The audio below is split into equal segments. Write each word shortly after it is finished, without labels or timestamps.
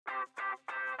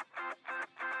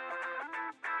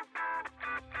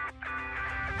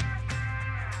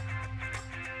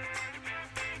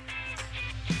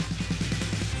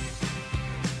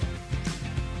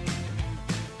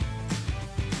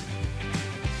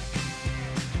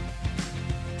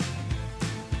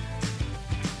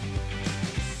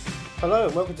Hello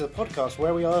and welcome to the podcast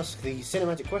where we ask the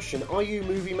cinematic question, are you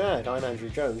movie mad? I'm Andrew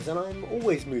Jones and I'm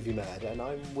always movie mad, and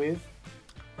I'm with...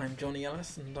 I'm Johnny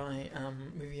Ellis and I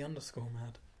am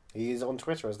movie_mad. He is on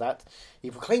Twitter as that.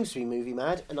 He proclaims to be movie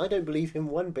mad, and I don't believe him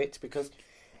one bit, because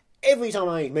every time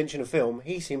I mention a film,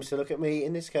 he seems to look at me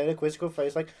in this kind of quizzical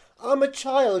face like, I'm a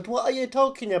child, what are you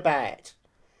talking about?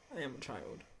 I am a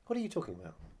child. What are you talking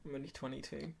about? I'm only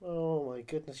 22. Oh my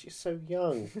goodness, you're so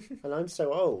young, and I'm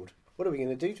so old. What are we going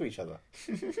to do to each other?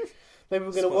 Maybe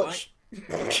we're going to watch...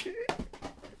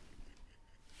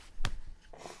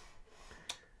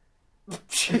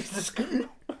 Jesus Christ.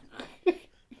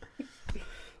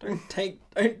 Don't take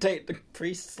the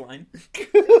priest's line.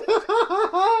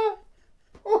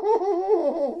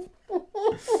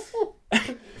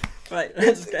 Right,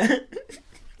 let's go.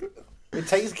 It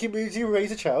takes a community to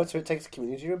raise a child, so it takes a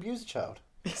community to abuse a child.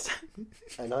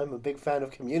 And I'm a big fan of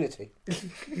Community.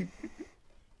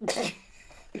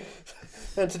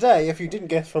 And today, if you didn't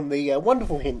guess from the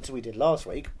wonderful hint we did last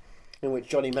week, in which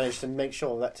Johnny managed to make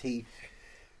sure that he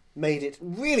made it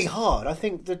really hard, I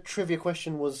think the trivia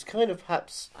question was kind of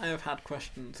perhaps... I have had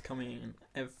questions coming in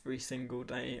every single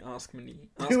day asking me...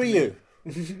 Who are you?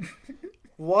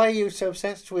 Why are you so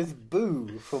obsessed with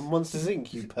Boo from Monsters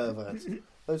Inc., you pervert?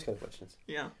 Those kind of questions.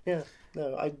 Yeah. Yeah.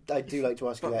 No, I do like to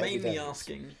ask you that every day. But mainly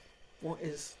asking, what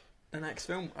is the next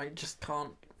film? I just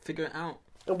can't figure it out.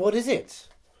 And what is it?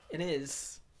 It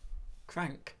is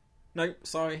Crank. No,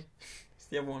 sorry. It's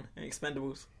the other one.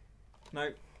 Expendables. No.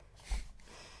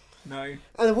 And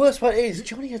the worst part is,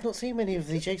 Johnny has not seen many of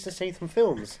the Jason Statham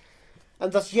films.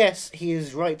 And thus, yes, he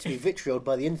is right to be vitrioled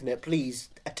by the internet.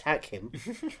 Please attack him.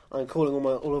 I'm calling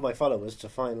all of my followers to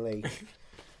finally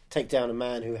take down a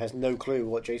man who has no clue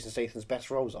what Jason Statham's best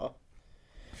roles are.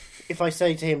 If I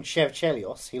say to him, Chev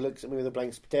Chelios, he looks at me with a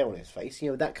blank stare on his face.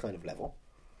 You know, that kind of level.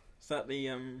 Is that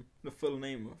the full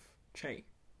name of Che?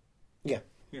 Yeah.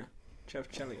 Yeah.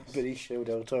 Chev Chelios. Benicio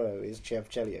del Toro is Chev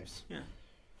Chelios. Yeah.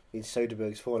 In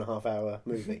Soderbergh's 4.5 hour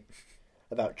movie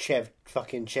about Chev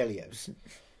fucking Chelios.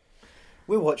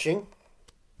 We're watching...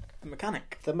 The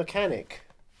Mechanic. The Mechanic.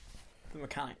 The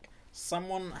Mechanic.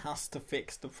 Someone has to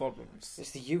fix the problems.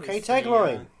 It's the UK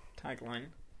tagline. Tagline.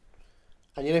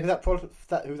 And you know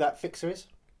who that fixer is?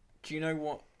 Do you know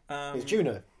what... It's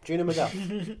Juno. Juno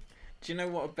McGuff. Do you know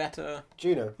what a better...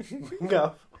 Juno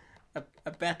McGuff.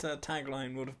 A better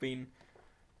tagline would have been...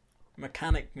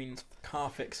 Mechanic means car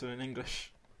fixer in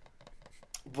English.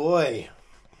 Boy.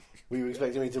 We were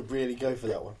expecting me to really go for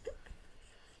that one.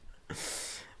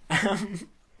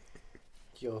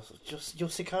 You're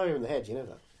Sicario in the head, you know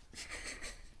that?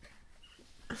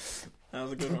 That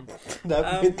was a good one.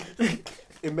 No,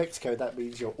 in Mexico that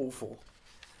means you're awful.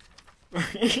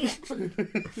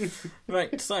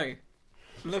 Right, so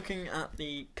looking at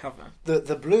the cover,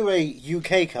 the Blu-ray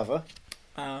UK cover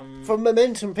from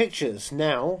Momentum Pictures,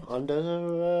 now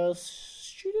under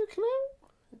Studio Canal.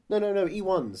 No,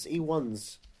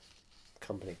 E1's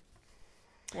company.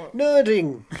 What?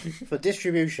 Nerding for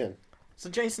distribution. So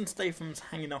Jason Statham's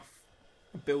hanging off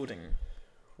a building.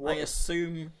 What? I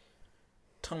assume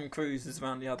Tom Cruise is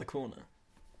around the other corner.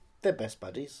 They're best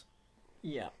buddies.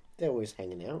 Yeah. They're always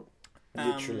hanging out.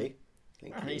 Literally.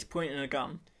 And he's pointing a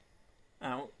gun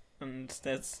out, and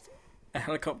there's a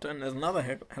helicopter, and there's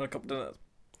another helicopter that's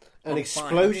an on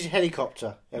exploded fire.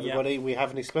 Helicopter. Everybody, we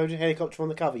have an exploded helicopter on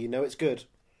the cover. You know it's good.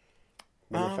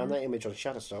 I found that image on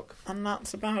Shutterstock. And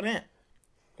that's about it.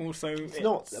 Also, it's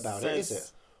not about it, is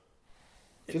it?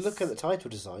 If you look at the title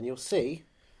design, you'll see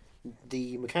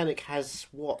the Mechanic has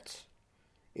what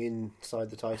inside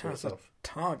the title itself? A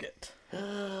target.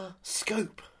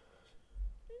 Scope.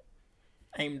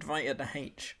 Aimed right at the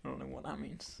H. I don't know what that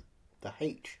means. The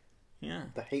H. Yeah.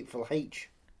 The hateful H.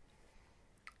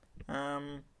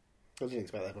 I didn't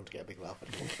expect that one to get a big laugh. I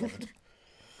didn't want to.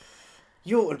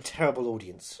 You're a terrible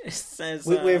audience. It says...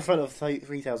 We're in front of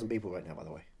 3,000 people right now, by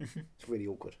the way. It's really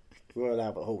awkward. We were at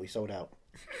Albert Hall. We sold out.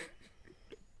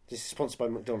 This is sponsored by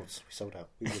McDonald's. We sold out.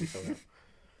 We really sold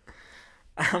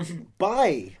out.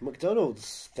 Buy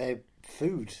McDonald's. Their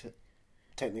food,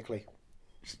 technically.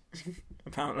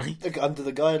 Apparently. Under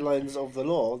the guidelines of the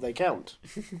law, they count.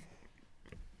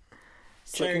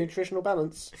 So, Check nutritional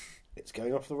balance. It's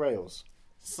going off the rails.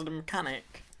 So the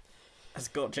Mechanic has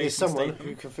got Jason Is someone Statham,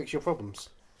 who can fix your problems.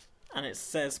 and it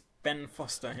says Ben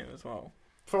Foster here as well.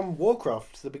 From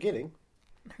Warcraft, the beginning.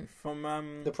 From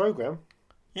the programme.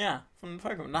 Yeah, from the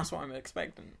program. That's what I'm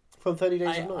expecting. From 30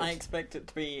 Days of Night. I expect it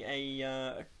to be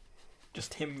a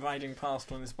just him riding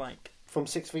past on his bike. From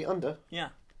 6 Feet Under. Yeah,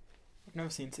 I've never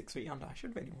seen 6 Feet Under. I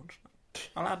should really watch that.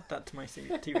 I'll add that to my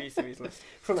TV series list.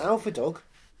 From Alpha Dog.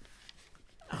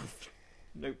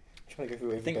 Nope. Trying to go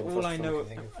through I every think Ben all Foster I film know. can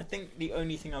think of. I think the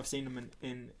only thing I've seen him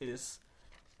in is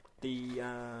the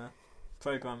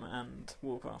program and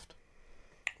Warcraft.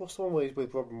 What's the one where he's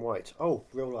with Robin White? Oh,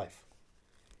 Real Life.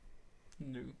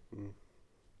 No. Mm.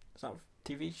 Is that a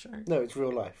TV show? No, it's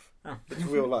Real Life. Oh. It's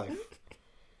Real Life.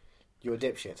 You're a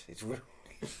dipshit. It's real.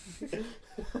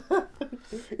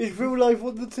 Is Real Life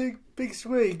on the big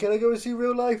screen? Can I go and see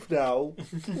Real Life now?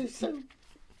 It's so...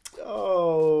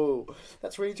 Oh,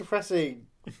 that's really depressing.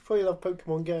 Probably love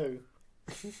Pokemon Go.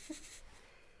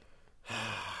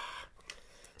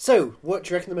 So, what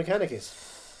do you reckon the mechanic is?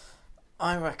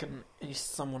 I reckon he's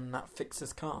someone that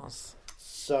fixes cars.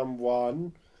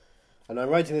 Someone, and I'm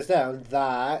writing this down,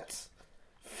 that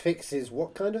fixes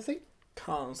what kind of thing?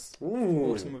 Cars.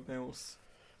 Ooh. Automobiles.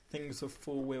 Things with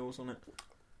 4 wheels on it.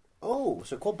 Oh,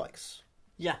 so quad bikes.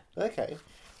 Yeah. Okay.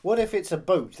 What if it's a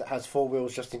boat that has 4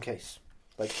 wheels just in case?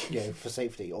 Like, for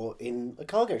safety, or in a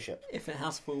cargo ship? If it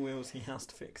has 4 wheels, he has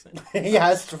to fix it. He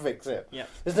has to fix it. Yeah.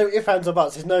 There's no ifs, ands, or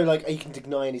buts. There's no, he can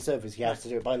deny any service. He has to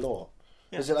do it by law.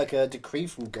 Yeah. Is it like a decree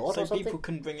from God so or something? people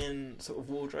can bring in sort of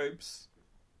wardrobes.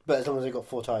 But as long as they've got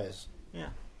 4 tyres. Yeah.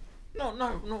 No,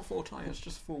 not 4 tyres,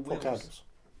 just 4 4 wheels. candles.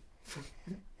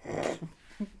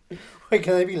 Wait,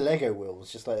 can they be Lego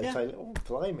wheels? Just like Yeah. a tiny... Oh,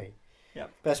 blimey. Yeah.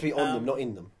 But it has to be on them, not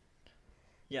in them.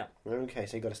 Yeah. Okay,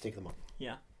 so you've got to stick them on.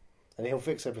 Yeah. And he'll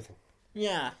fix everything.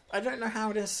 Yeah. I don't know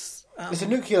how this... It's a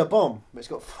nuclear bomb. It's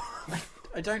got...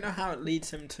 I don't know how it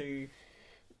leads him to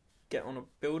get on a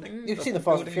building. You've seen the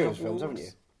Fast and Furious films, haven't you?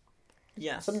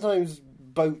 Yes. Sometimes,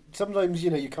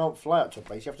 you can't fly up to a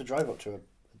place. You have to drive up to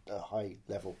a high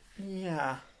level.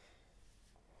 Yeah.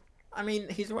 I mean,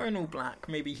 he's wearing all black.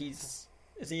 Maybe he's...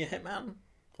 Is he a hitman?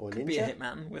 Or a Could ninja. be a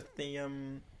hitman with the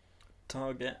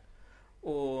target.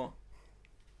 Or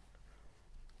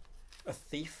a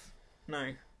thief.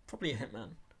 No, probably a hitman.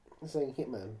 I'm saying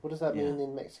hitman. What does that mean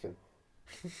in Mexican?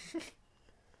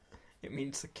 It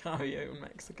means Sicario in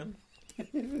Mexican.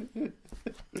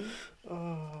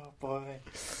 Oh, boy.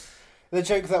 The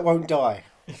joke that won't die.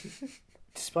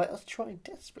 Despite us trying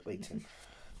desperately to.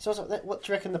 So, what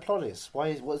do you reckon the plot is? What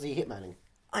is he hitmanning?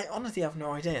 I honestly have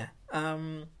no idea.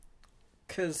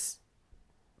 Because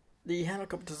the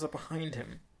helicopters are behind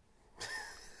him.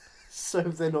 So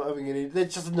they're not having any...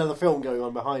 There's just another film going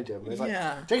on behind him. It's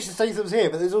Yeah. like, Jason Statham's here,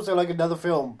 but there's also another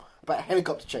film about a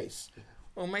helicopter chase.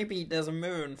 Or maybe there's a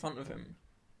mirror in front of him.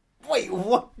 Wait,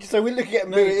 what? So we're looking at a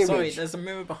mirror image? Sorry, there's a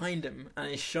mirror behind him,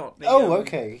 and he shot the...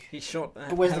 okay. He shot the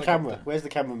But where's the helicopter. camera? Where's the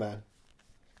cameraman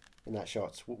in that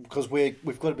shot? Because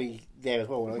we've got to be there as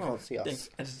well, and I can't see us. They've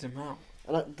edited him out.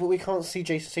 But we can't see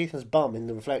Jason Statham's bum in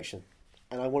the reflection.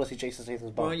 And I want to see Jason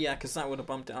Statham's bum. Well, yeah, because that would have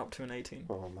bumped it up to an 18.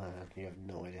 Oh, man, you have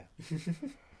no idea.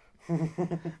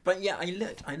 But yeah,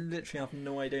 I literally have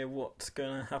no idea what's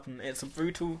going to happen. It's a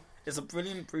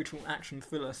brilliant, brutal action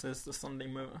thriller, says the Sunday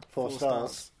Mirror. 4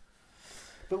 stars.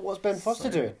 But what's Ben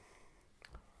Foster doing?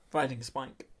 Riding a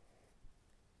spike.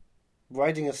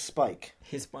 Riding a spike.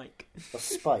 His bike. A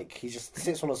spike. He just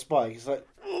sits on a spike. He's like,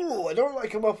 oh, I don't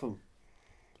like him off him.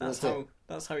 That's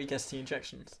how he gets the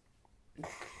injections.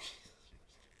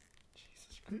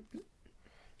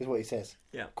 Is what he says.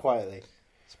 Yeah. Quietly.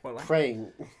 Spoiler.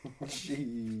 Praying.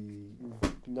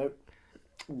 Nope.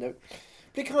 But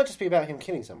it can't just be about him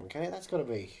killing someone, can it? That's got to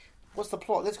be... What's the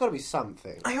plot? There's got to be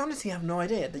something. I honestly have no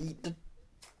idea.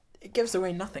 It gives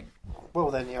away nothing.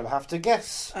 Well, then you'll have to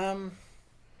guess.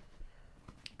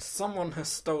 Someone has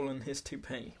stolen his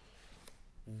toupee.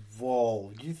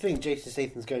 Whoa. Do you think Jason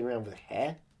Statham's going around with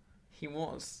hair? He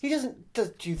was. He doesn't...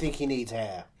 Do you think he needs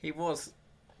hair? He was.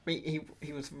 He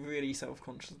was really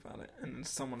self-conscious about it, and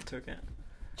someone took it.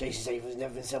 Jason Statham's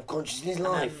never been self-conscious in his And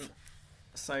life.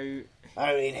 So...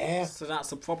 I don't need hair. So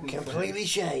that's a problem for him. Completely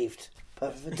shaved.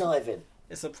 Perfect for diving.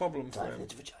 It's a problem for Diving him.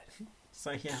 into vagina.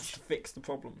 So he has to fix the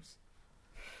problems.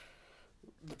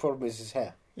 The problem is his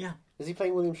hair. Yeah. Is he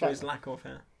playing William For his Shatner? lack of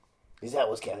hair. Is that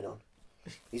what's going on?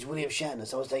 He's William Shatner,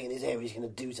 someone's taking his hair, he's going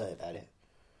to do something about it.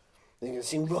 They're going to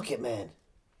sing Rocket Man.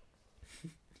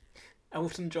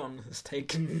 Elton John has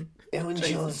taken... Elton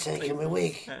John's taking my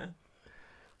wig. hair.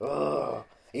 Oh,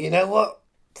 you know what?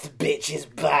 The bitch is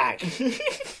back.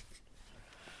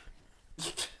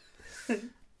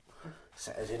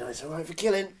 Saturday night's alright for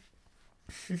killing.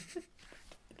 I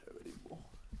don't know anymore.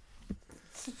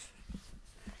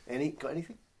 Got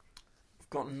anything? I've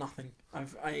got nothing. I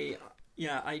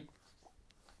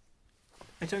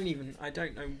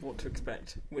don't know what to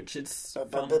expect, which is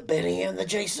fun. But Benny and the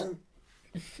Jason.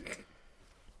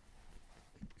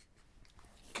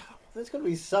 Come on, there's got to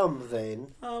be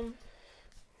something. All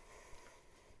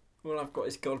I've got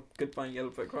is Goodbye Yellow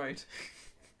Brick Road.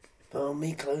 Pull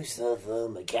me closer, the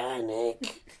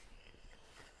mechanic.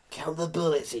 Count the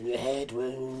bullets in your head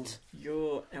wound.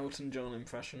 Your Elton John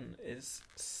impression is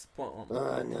spot on.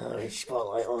 Oh no, it's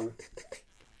spotlight on.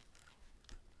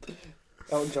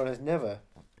 Elton John has never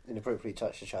inappropriately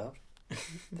touched a child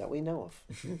that we know of.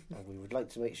 And we would like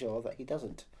to make sure that he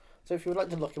doesn't. So if you would like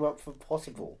to lock him up for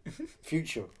possible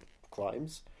future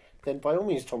crimes, then by all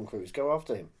means, Tom Cruise, go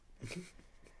after him.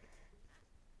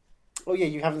 Oh yeah,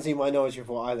 you haven't seen Minority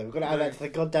Report either. We've got to add that to the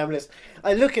goddamn list.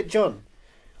 I look at John,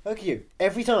 look at you,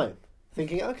 every time,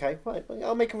 thinking, okay, right,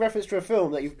 I'll make a reference to a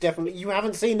film that you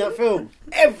haven't seen that film.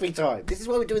 Every time. This is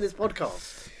why we're doing this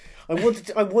podcast.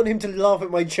 I want him to laugh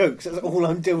at my jokes. That's all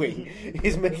I'm doing.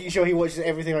 Is making sure he watches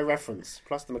everything I reference,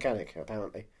 plus The Mechanic,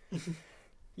 apparently.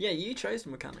 Yeah, you chose The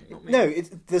Mechanic, not me. No,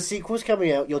 the sequel's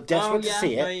coming out. You're desperate to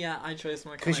see it. Oh, yeah, I chose The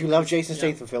Mechanic. Because you love Jason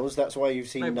Statham films, that's why you've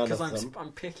seen none of them. Because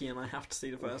I'm picky and I have to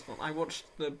see the first one. I watched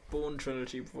the Bourne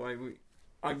trilogy before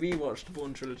I rewatched the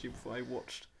Bourne trilogy before I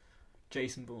watched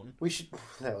Jason Bourne.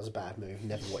 That was a bad move.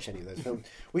 Never watch any of those films.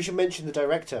 We should mention the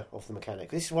director of The Mechanic.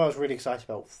 This is why I was really excited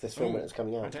about this film when it's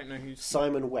coming out. I don't know who's...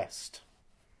 Simon West.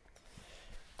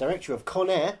 Director of Con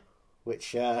Air,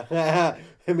 which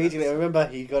immediately I remember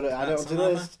he got it added onto the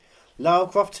list. Lara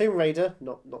Croft Tomb Raider,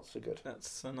 not so good.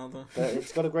 That's another. But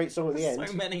it's got a great song at the end.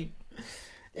 So many.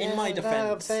 In my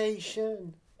defence,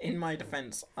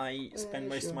 I spend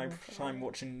most of my time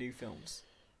watching new films.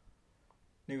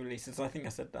 New releases. I think I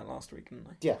said that last week, didn't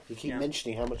I? Yeah, you keep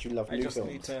mentioning how much you love new films. I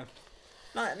just need to...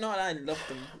 No, I love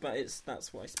them, but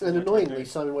that's why I spend And my annoyingly, time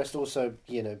Simon West also,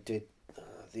 did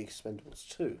The Expendables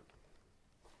 2.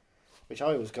 Which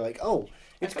I was like,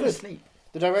 it's good. Asleep.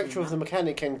 The director of The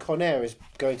Mechanic and Con Air is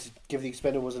going to give The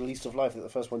Expendables a lease of life that the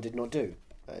first one did not do.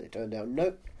 And it turned out,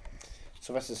 nope.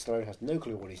 Sylvester Stallone has no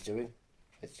clue what he's doing.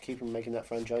 Let's keep him making that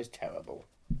franchise terrible.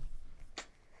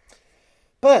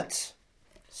 But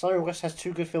Simon West has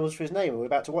 2 good films for his name, and we're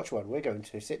about to watch one. We're going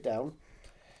to sit down,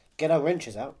 get our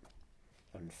wrenches out,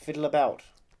 and fiddle about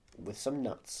with some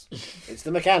nuts. It's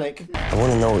The Mechanic. I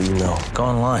want to know what you know. Go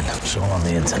online. It's all on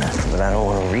the internet. But I don't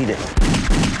want to read it.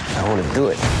 I want to do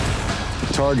it.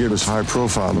 Target is high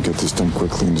profile. We'll get this done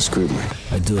quickly and discreetly.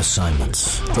 I do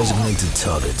assignments. Designated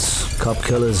targets. Cop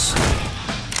killers.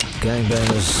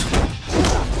 Gangbangers.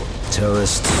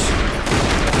 Terrorists.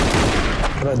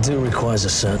 What I do requires a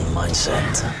certain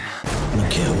mindset. I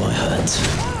don't care who I hurt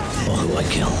or who I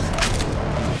kill.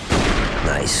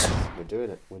 Nice. We're doing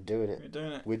it. We're doing it. We're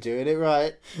doing it. We're doing it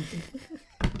right.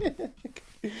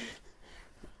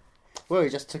 Well, we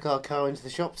just took our car into the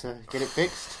shop to get it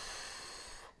fixed.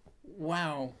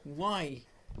 Wow, why?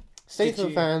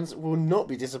 Statham fans will not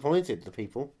be disappointed, the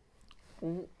people.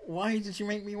 Why did you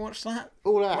make me watch that?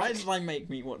 All out. Why did I make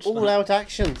me watch all that? Out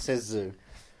action, says Zoo.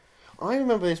 I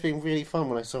remember this being really fun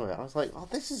when I saw it. I was like,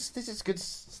 this is good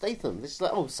Statham. This is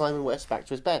like, Simon West back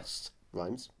to his best.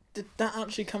 Rhymes. Did that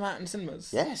actually come out in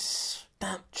cinemas? Yes.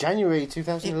 January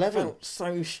 2011. It felt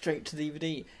so straight to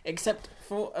DVD, except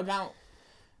for about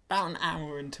an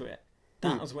hour into it.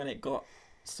 That was when it got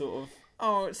sort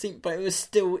of... it seemed, but it was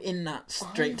still in that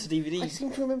straight to DVD. I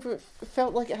seem to remember it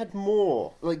felt like it had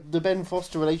more. Like the Ben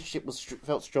Foster relationship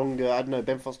felt stronger. I don't know.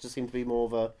 Ben Foster seemed to be more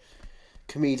of a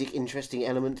comedic, interesting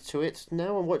element to it.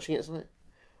 Now I'm watching it, it's like,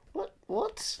 what?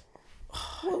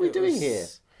 What are we doing here?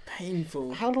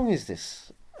 Painful. How long is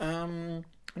this?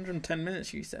 110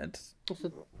 minutes. You said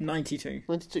 92.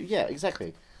 92. Yeah,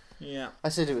 exactly. Yeah. I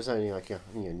said it was only like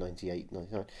 98,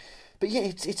 99. But yeah,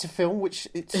 it's a film which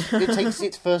it takes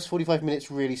its first 45 minutes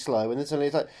really slow, and then suddenly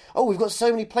it's like, we've got so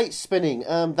many plates spinning.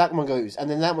 That one goes, and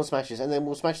then that one smashes, and then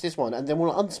we'll smash this one, and then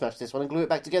we'll unsmash this one and glue it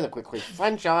back together quickly.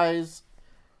 Franchise.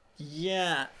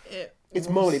 Yeah, it's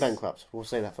morally bankrupt. We'll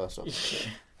say that first off.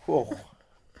 Whoa.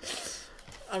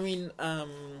 I mean,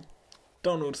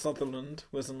 Donald Sutherland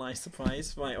was a nice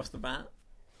surprise right off the bat.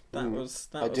 That was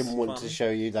I didn't want fun. to show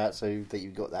you that so that you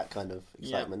got that kind of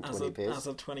excitement when it appears. As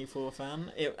a 24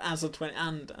 fan, as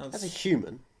a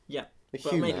human. Yeah,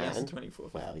 human. Maybe as a 24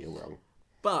 fan. Well, you're wrong.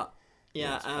 But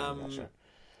yeah,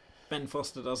 Ben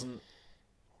Foster doesn't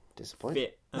disappoint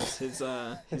fit as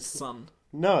his son.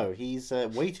 No, he's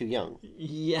way too young.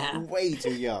 Yeah, way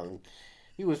too young.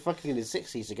 He was fucking in his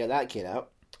 60s to get that kid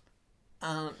out.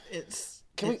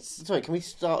 Can we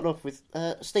start off with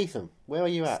Statham? Where are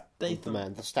you at?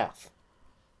 Statham, the staff.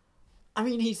 I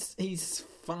mean, he's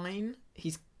fine.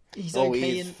 He's okay.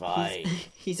 He's fine.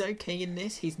 He's okay in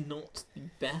this. He's not the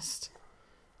best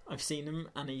I've seen him,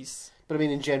 and he's. But I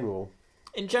mean, in general.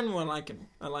 In general, I like him.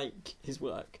 I like his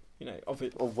work. Of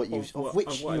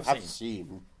which you have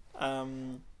seen.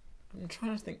 I'm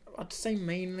trying to think. I'd say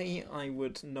mainly I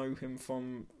would know him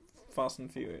from Fast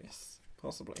and Furious,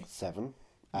 possibly 7.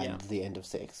 And the end of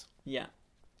 6. Yeah.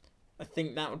 I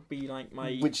think that would be like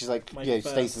my... Which is like, my you know,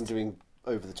 first- Statham doing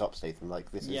over-the-top Statham.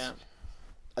 Like, this is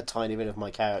a tiny bit of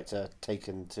my character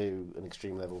taken to an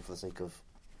extreme level for the sake of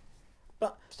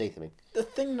But Stathaming. the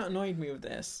thing that annoyed me with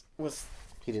this was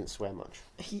He didn't swear much.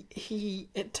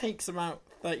 it takes about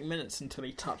 30 minutes until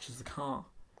he touches the car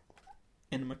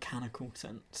in a mechanical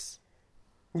sense.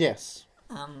 Yes.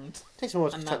 And Takes him a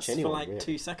while to and touch that's anyone, for like really.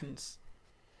 2 seconds.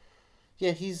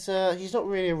 Yeah, he's not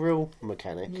really a real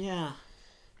mechanic. Yeah.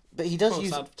 But he does False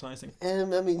use... advertising. I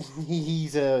mean,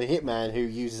 he's a hitman who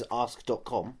uses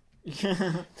ask.com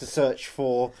to search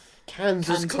for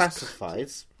Kansas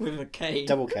classifieds, With a K.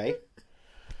 double K,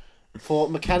 for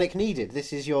mechanic needed.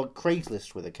 This is your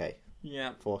Craigslist with a K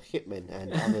Yeah. for hitmen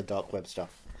and other dark web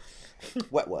stuff.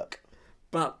 Wet work.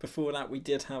 But before that, we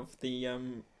did have the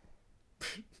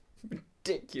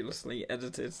ridiculously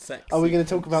edited sex. Are we going to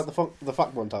talk sequence. about the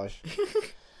fuck montage?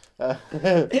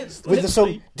 It's With the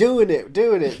song literally-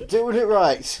 doing it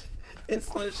right.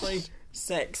 It's literally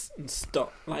sex and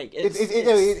stop. Like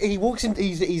He walks in.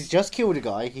 He's just killed a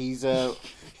guy. He's under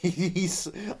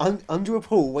a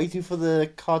pool waiting for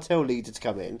the cartel leader to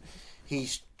come in. He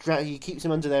keeps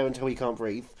him under there until he can't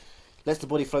breathe. Lets the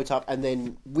body float up, and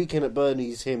then Weekend at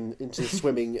Bernie's him into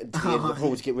swimming to the end of the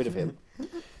pool to get rid of him.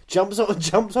 Jumps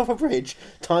off a bridge,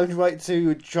 timed right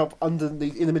to drop in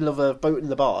the middle of a boat in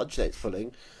the barge that it's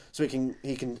pulling, so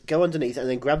he can go underneath and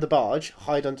then grab the barge,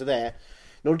 hide under there,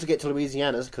 in order to get to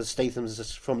Louisiana, because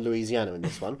Statham's from Louisiana in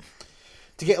this one,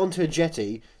 to get onto a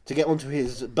jetty, to get onto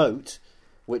his boat,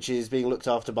 which is being looked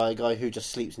after by a guy who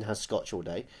just sleeps and has scotch all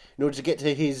day, in order to get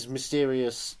to his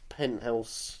mysterious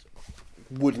penthouse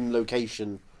wooden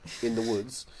location in the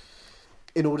woods,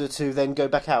 in order to then go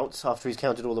back out after he's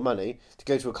counted all the money, to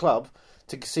go to a club,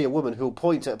 to see a woman who'll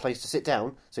point at a place to sit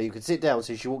down, so you can sit down,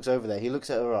 so she walks over there, he looks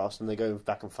at her ass, and they go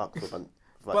back and fuck for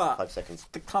But 5 seconds.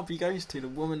 the club he goes to, the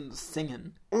woman's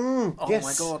singing. Yes.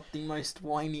 My god, the most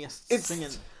whiniest It's-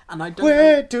 singing. And I don't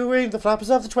We're know, doing the flappers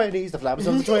of the 20s, the flappers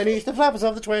of the 20s, the flappers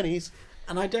of the 20s.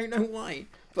 and I don't know why,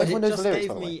 but Everyone it knows the just lyrics, gave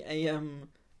by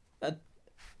the me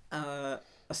a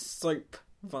soap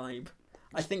vibe.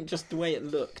 I think just the way it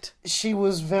looked. She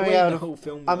was The very way out the of... whole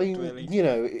film I looked, mean, really. you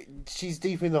know, she's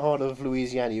deep in the heart of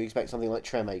Louisiana. You expect something like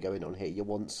Treme going on here. You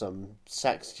want some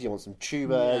sax, you want some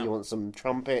tuba, Yeah. you want some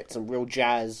trumpet, some real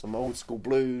jazz, some old school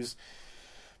blues.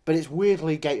 But it's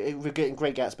weirdly we're getting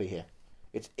Great Gatsby here.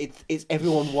 It's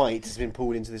everyone white has been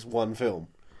pulled into this one film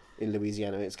in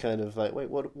Louisiana. It's kind of like, wait,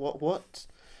 what?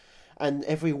 And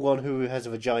everyone who has a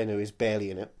vagina is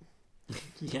barely in it.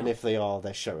 Yeah. And if they are,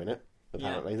 they're showing it.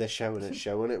 Apparently, they're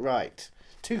showing it right.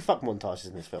 2 fuck montages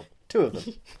in this film. 2 of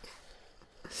them.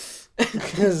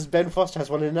 Because Ben Foster has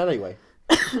one in an alleyway.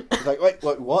 He's like, wait,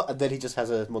 what? And then he just has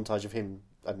a montage of him,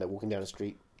 I don't know, walking down a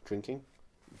street drinking.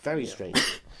 Very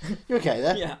strange. You okay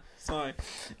there? Yeah, sorry.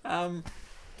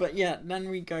 But yeah, then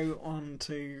we go on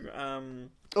to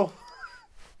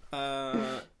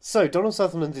So, Donald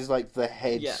Sutherland is like the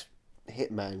head Yeah.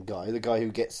 hitman guy, the guy who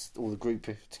gets all the group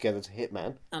together to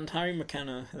hitman. and Harry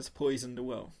McKenna has poisoned a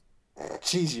well.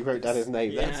 Jeez, you wrote down his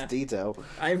name. Yeah. That's detail.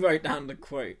 I wrote down the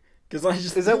quote because I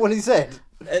just Is that what he said?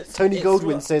 Tony it's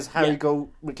Goldwyn what- says Harry yeah.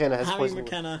 McKenna has Harry poisoned.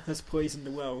 McKenna has poisoned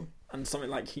a well, and something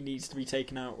like he needs to be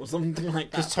taken out or something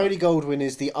like that. Because Tony Goldwyn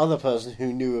is the other person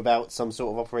who knew about some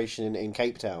sort of operation in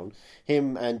Cape Town.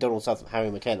 Him and Donald Sutherland,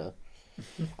 Harry McKenna,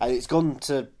 and it's gone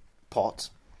to pot.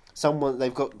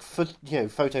 They've got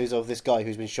photos of this guy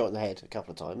who's been shot in the head a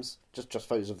couple of times. Just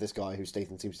photos of this guy who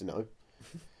Statham seems to know.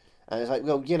 And it's like,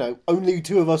 well, only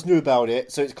 2 of us knew about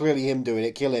it, so it's clearly him doing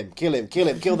it. Kill him, kill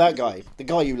that guy. The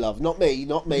guy you love, not me,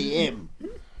 him.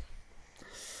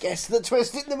 Guess the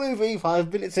twist in the movie,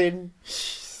 5 minutes in.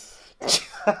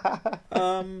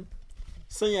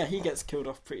 So yeah, he gets killed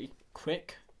off pretty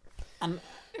quick, and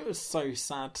it was so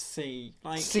sad to see.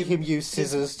 Like See him use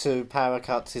scissors to power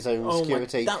cut his own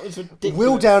security. that was ridiculous.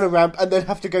 Wheel down a ramp and then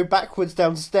have to go backwards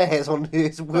downstairs on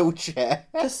his wheelchair.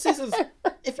 Because scissors,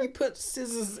 if you put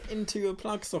scissors into a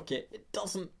plug socket, it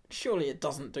doesn't. Surely it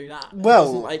doesn't do that. It Well,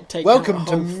 doesn't, like, take welcome out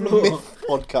to the whole floor. Myth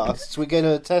Podcasts. We're going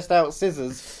to test out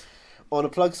scissors on a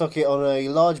plug socket on a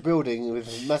large building with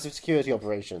a massive security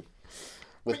operation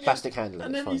with Yeah, plastic handling.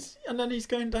 And It's then fine. he's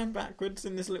going down backwards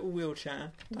in this little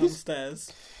wheelchair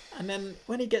downstairs. And then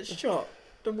when he gets shot,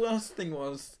 the worst thing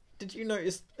was, did you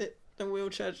notice the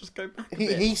wheelchair just go back a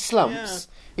bit? He slumps.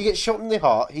 He gets shot in the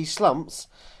heart. He slumps,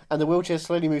 and the wheelchair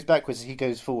slowly moves backwards as he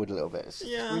goes forward a little bit. It's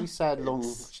a really sad,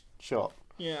 long shot.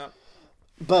 Yeah.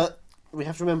 But we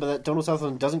have to remember that Donald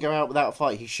Sutherland doesn't go out without a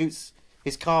fight. He shoots.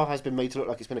 His car has been made to look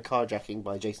like it's been a carjacking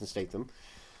by Jason Statham.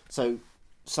 So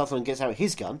Sutherland gets out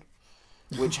his gun,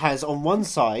 which has on one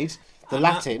side the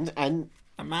Latin and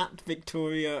Amat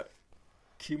Victoria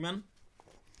Cuman.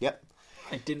 Yep.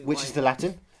 I didn't. Which is the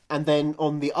Latin. And then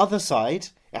on the other side,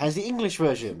 it has the English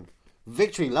version.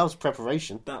 Victory loves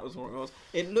preparation. That was what it was.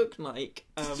 It looked like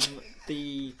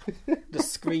the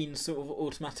screen sort of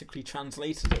automatically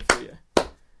translated it for you.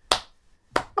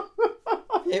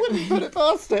 Wouldn't put it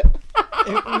past it.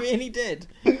 It really did.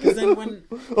 Because then when...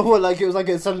 Oh, like it was like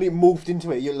it suddenly morphed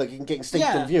into it. You're like getting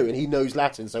Statham view, and he knows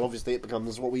Latin, so obviously it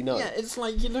becomes what we know. Yeah, it's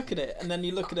like you look at it, and then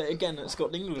you look at it again, and it's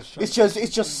got the English It's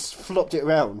just flopped it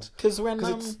around. Because when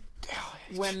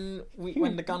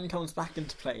the gun comes back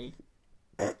into play,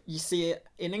 you see it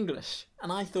in English,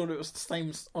 and I thought it was the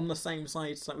same on the same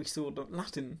side that we saw the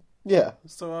Latin. Yeah.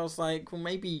 So I was like, well,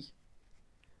 maybe...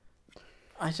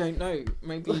 I don't know.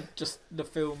 Maybe just the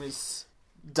film is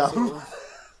dumb, sort of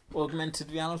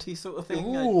augmented reality sort of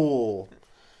thing. Ooh,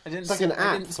 I didn't. It's like an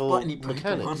app for any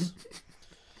mechanics.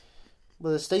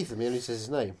 Well, there's Statham. He only says his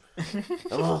name.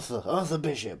 I'm Arthur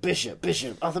Bishop,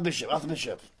 Arthur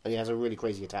Bishop, and he has a really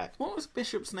crazy attack. What was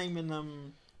Bishop's name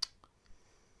in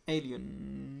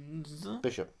Aliens?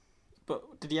 Bishop.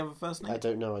 But did he have a first name? I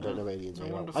don't know. I don't know Aliens very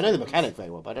well. wonder I know the if it mechanic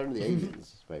very well, but I don't know the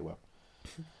Aliens very well.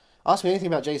 Ask me anything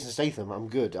about Jason Statham, I'm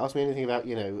good. Ask me anything about,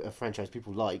 a franchise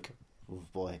people like. Oh,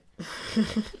 boy.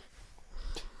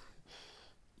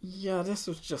 Yeah, this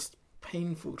was just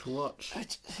painful to watch.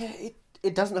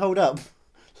 It doesn't hold up.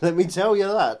 Let me tell you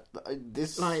that.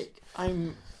 This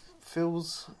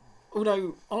feels...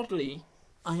 Although, oddly,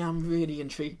 I am really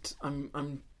intrigued.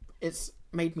 It's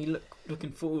made me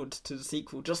looking forward to the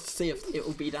sequel, just to see if it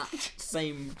will be that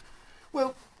same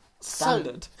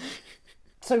standard.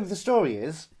 So the story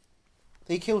is...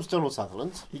 He kills Donald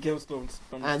Sutherland.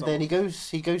 And then he goes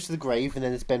to the grave, and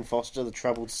then it's Ben Foster, the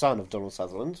troubled son of Donald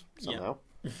Sutherland, somehow.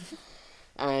 Yeah.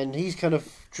 And he's kind of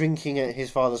drinking at his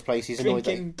father's place. He's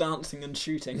drinking, dancing, and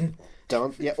shooting.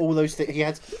 All those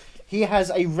things. He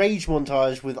has a rage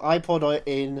montage with iPod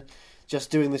in,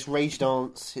 just doing this rage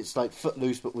dance. It's like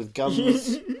Footloose, but with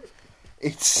guns.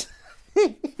 It's...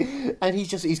 and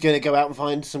he's going to go out and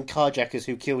find some carjackers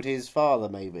who killed his father,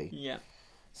 maybe. Yeah.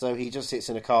 So he just sits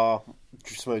in a car,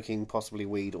 smoking possibly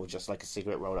weed or just like a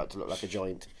cigarette rolled out to look like a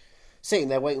joint, sitting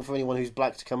there waiting for anyone who's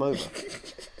black to come over.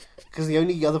 Because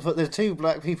there's two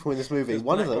black people in this movie.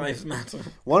 One of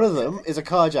them is a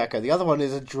carjacker. The other one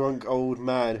is a drunk old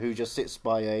man who just sits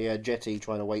by a jetty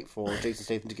trying to wait for Jason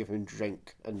Statham to give him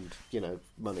drink and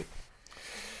money.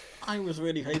 I was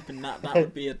really hoping that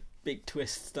would be a big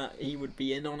twist, that he would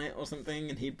be in on it or something,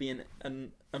 and he'd be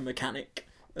a mechanic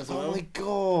as well. Oh my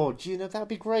god, that'd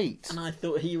be great. And I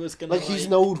thought he was gonna he's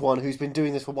an old one who's been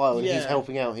doing this for a while, and he's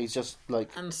helping out. He's just like...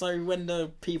 And so when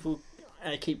the people...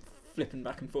 I keep flipping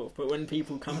back and forth, but when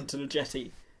people come to the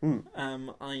jetty,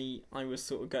 I was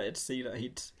sort of gutted to see that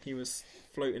he was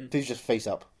floating. He's just face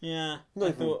up. Yeah,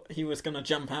 I thought he was going to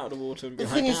jump out of the water and be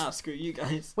screw you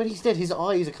guys. When he's dead, his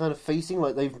eyes are kind of facing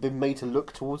like they've been made to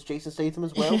look towards Jason Statham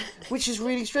as well, which is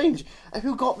really strange.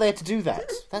 Who got there to do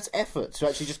that? That's effort, to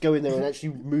actually just go in there and actually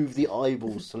move the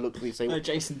eyeballs to look the same way. No,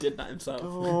 Jason did that himself.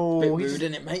 Oh, bit rude,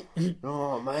 isn't it, mate?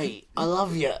 Oh, mate, I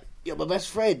love you. You're my best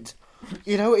friend.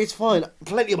 It's fine.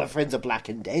 Plenty of my friends are black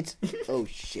and dead. Oh,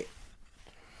 shit.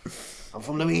 I'm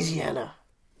from Louisiana.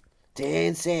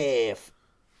 Dead safe.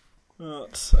 Ben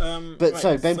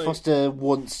Foster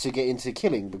wants to get into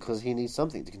killing because he needs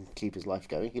something to keep his life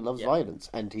going. He loves violence,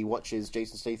 and he watches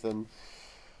Jason Statham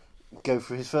go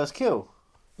for his first kill.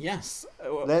 Yes.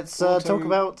 Let's talk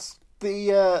about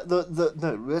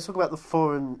let's talk about the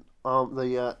foreign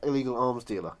the illegal arms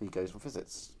dealer he goes for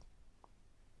visits.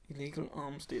 Illegal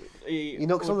arms dealer. He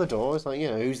knocks on the door. It's like,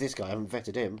 who's this guy? I haven't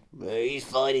vetted him. He's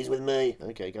fine. He's with me.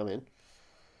 Okay, come in.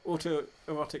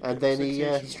 Autoerotic. And then he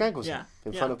strangles him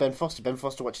in front of Ben Foster. Ben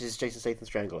Foster watches Jason Statham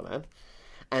strangle a man,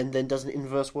 and then does an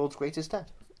inverse World's Greatest Dad.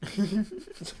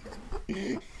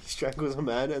 He strangles a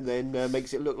man and then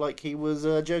makes it look like he was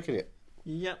jerking it.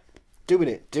 Yep. Doing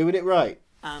it right.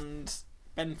 And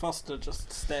Ben Foster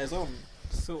just stares on,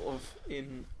 sort of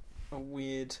in a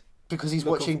weird... Because he's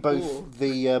watching both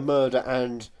the murder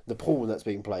and the porn that's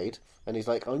being played, and he's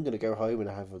like, I'm going to go home and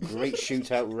have a great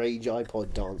shootout rage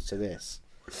iPod dance to this.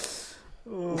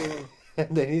 Oh. And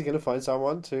then he's going to find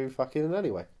someone to fuck in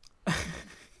anyway.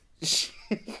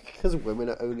 Because women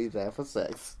are only there for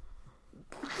sex.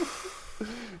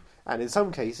 And in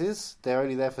some cases, they're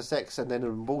only there for sex and then an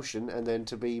abortion and then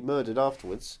to be murdered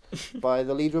afterwards by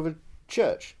the leader of a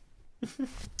church.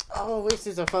 Oh, this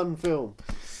is a fun film.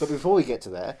 But before we get to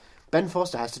there, Ben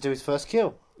Foster has to do his first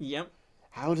kill. Yep.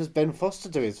 How does Ben Foster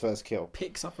do his first kill?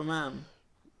 Picks up a man.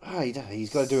 Oh,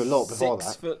 he's got to do a lot before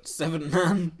that. 6'7"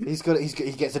 man.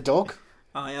 He gets a dog.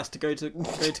 I has to go to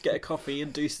get a coffee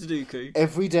and do Sudoku.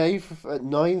 Every day at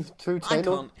 9 through 10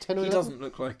 or 10 or 11? He doesn't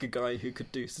look like a guy who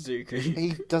could do Sudoku.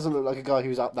 He doesn't look like a guy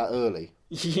who's up that early,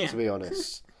 Yeah. to be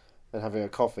honest, and having a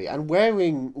coffee. And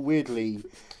wearing, weirdly,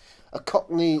 a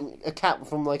cap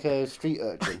from like a street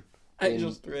urchin. I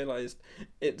just realised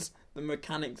it's the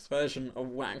mechanic's version of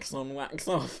wax on, wax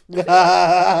off.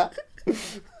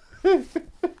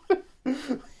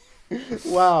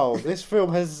 Wow, this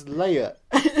film has layer.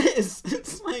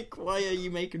 It's like, why are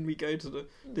you making me go to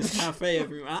this cafe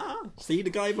every... see the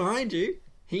guy behind you?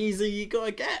 He's a you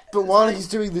gotta get. But while he's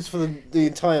doing this for the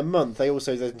entire month, they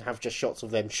also then have just shots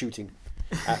of them shooting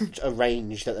at a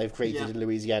range that they've created in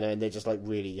Louisiana, and they're just like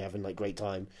really having like great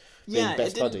time. Being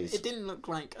best buddies. It didn't look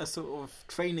like a sort of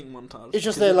training montage. It's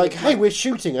just they're like, hey, we're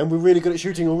shooting, and we're really good at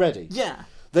shooting already. Yeah.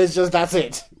 That's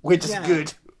it. We're just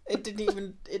good. It didn't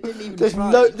even. There's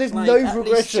try. no At progression.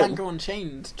 least Django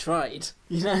Unchained tried,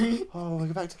 you know. Oh, we're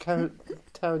back to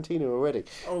Tarantino already.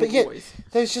 Oh, but yeah, boys.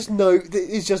 there's just no.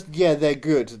 It's just they're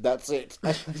good. That's it.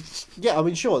 Yeah, I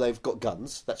mean, sure, they've got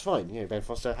guns. That's fine. You know, Ben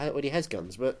Foster already has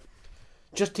guns, but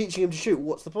just teaching him to shoot.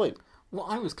 What's the point? What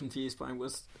I was confused by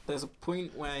was there's a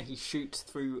point where he shoots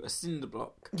through a cinder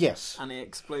block. Yes. And it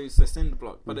explodes the cinder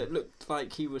block, but it looked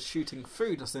like he was shooting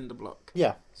through the cinder block.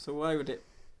 Yeah. So why would it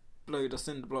blow the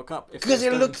cinder block up if because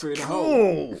it it looks through the cool.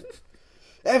 hole?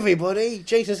 Everybody,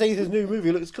 Jason Statham's new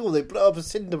movie looks cool. They blow up a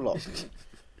cinder block,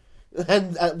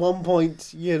 and at one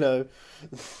point, you know,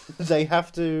 they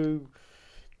have to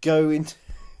go into.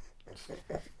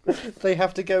 They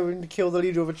have to go and kill the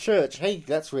leader of a church. Hey,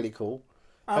 that's really cool.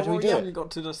 How do we do you it? haven't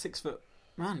got to the 6 foot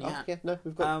man yet. Oh, yeah, no,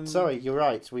 we've got. Sorry, you're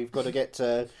right. We've got to get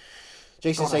Jason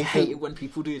God, I Statham. hate it when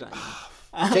people do that.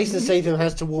 Jason Statham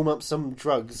has to warm up some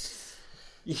drugs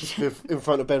Yeah. in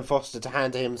front of Ben Foster to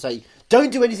hand to him and say,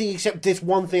 "Don't do anything except this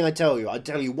one thing I tell you. I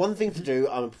tell you one thing to do.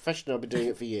 I'm a professional. I've been doing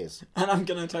it for years. And I'm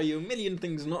going to tell you a million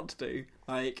things not to do.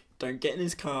 Like, don't get in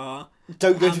his car.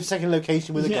 Don't go to a second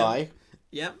location with a guy.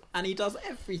 Yep, and he does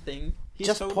everything. He's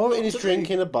Just told pour it in not his to drink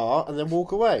do. in a bar and then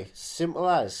walk away. Simple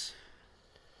as."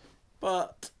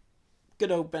 But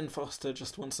good old Ben Foster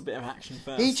just wants a bit of action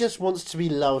first. He just wants to be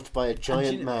loved by a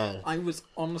giant man. I was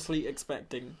honestly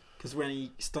expecting, because when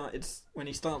he starts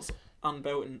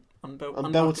unbuckling his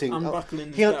belt, He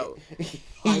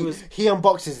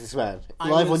unboxes this man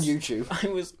live on YouTube. I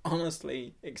was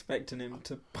honestly expecting him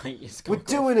to bite his cock We're off.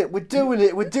 doing it. We're doing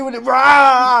it. We're doing it.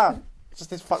 Rah!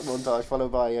 Just this fuck montage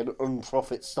followed by an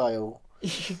unprofit style.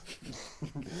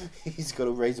 He's got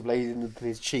a razor blade in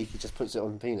his cheek. He just puts it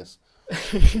on the penis.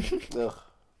 Ugh.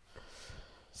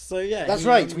 So yeah, That's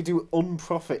right. We do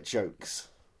unprofit jokes.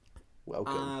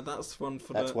 Welcome. That's one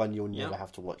for That's one you'll never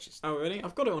have to watch. Oh really?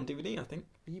 I've got it on DVD, I think.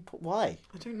 Why?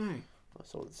 I don't know. I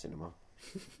saw it at the cinema.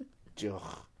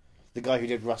 Ugh. The guy who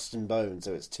did Rust and Bone,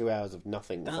 so it's 2 hours of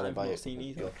nothing. That I've not seen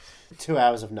either. 2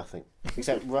 hours of nothing.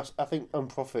 Except Rust, I think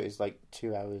Unprofit is like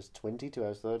 2 hours 20, 2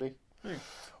 hours 30. Oh.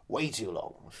 Way too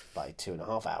long by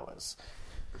 2.5 hours.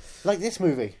 Like this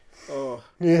movie. Oh.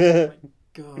 Yeah.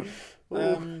 God.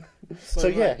 So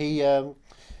yeah,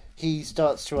 he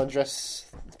starts to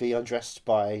be undressed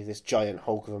by this giant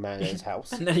hulk of a man in his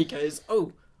house. And then he goes,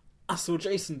 "Oh, I saw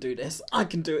Jason do this. I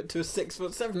can do it to a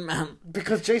 6'7" man."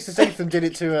 Because Jason Statham did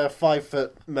it to a 5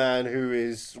 foot man who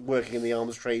is working in the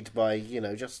arms trade by, you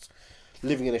know, just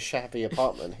living in a shabby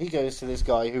apartment. He goes to this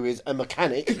guy who is a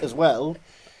mechanic as well,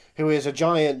 who is a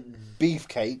giant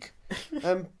beefcake,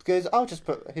 and goes, "I'll just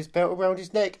put his belt around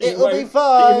his neck. It'll be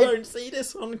fine." He won't see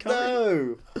this on camera.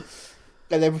 No.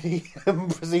 And then he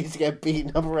proceeds to get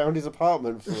beaten up around his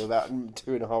apartment for about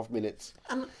 2.5 minutes.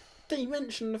 And they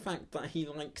mentioned the fact that he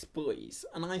likes boys,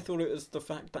 and I thought it was the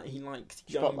fact that he likes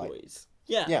young Spotlight. boys.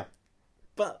 Yeah. Yeah.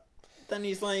 But then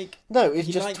he's like, No, it's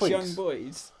he just likes twinks. young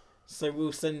boys, so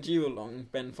we'll send you along,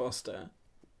 Ben Foster,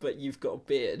 but you've got a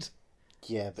beard.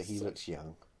 Yeah, but he looks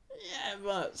young. Yeah,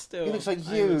 but still. He looks like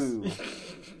you.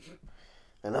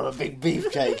 And I'm a big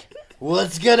beefcake.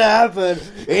 What's gonna happen?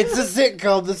 It's a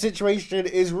sitcom. The situation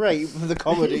is rape. The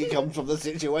comedy comes from the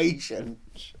situation.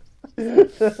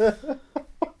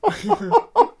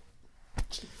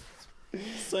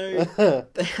 So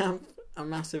they have a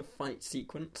massive fight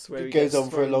sequence where It he goes gets on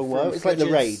for a thrown long while. through It's like the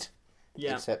fridges. Raid.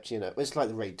 Yeah. Except, you know, it's like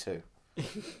the Raid 2.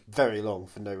 Very long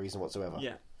for no reason whatsoever.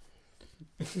 Yeah.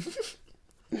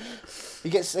 He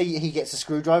gets a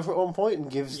screwdriver at one point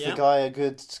and gives the Yeah. guy a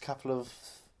good couple of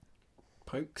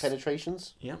Pokes.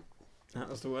 penetrations. Yeah. That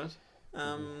was the word.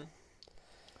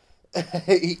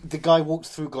 The guy walks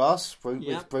through glass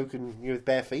Yeah. with broken, with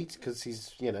bare feet because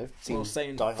he's, you know, seen Well,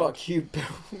 saying Die Hard. fuck you,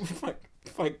 Bill.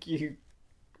 fuck you.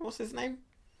 What's his name?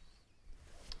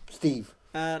 Steve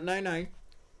No.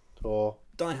 or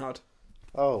Die Hard.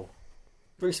 Oh,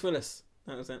 Bruce Willis.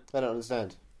 That was it. I don't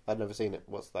understand. I've never seen it.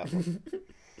 What's that one?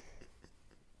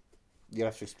 You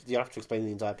have to explain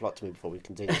the entire plot to me before we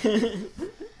continue.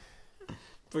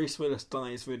 Bruce Willis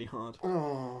dies really hard.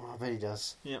 Oh, I bet he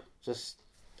does. Yeah. Just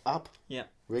up? Yeah.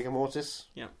 Rigor mortis?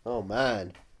 Yeah. Oh,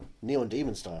 man. Neon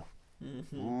Demon style.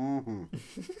 Mm-hmm.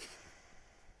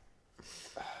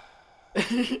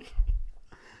 Mm-hmm.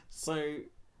 So,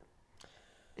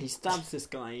 he stabs this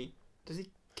guy. Does he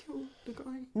kill the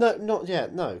guy? No, not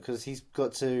yet, no, because he's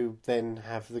got to then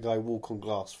have the guy walk on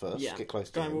glass first, get close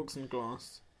to him. Guy walks on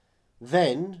glass.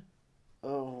 Then,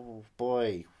 oh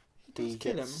boy, He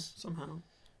kill him somehow.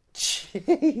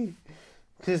 Because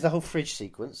there's the whole fridge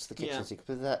sequence, the kitchen Yeah. sequence,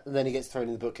 and then he gets thrown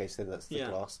in the bookcase, then that's the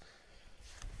Yeah. glass.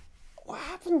 What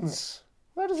happens?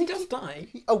 Where does He he does die.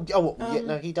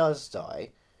 No, he does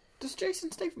die. Does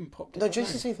Jason Statham pop? No,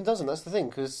 Jason Statham doesn't, that's the thing,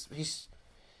 because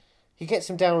he gets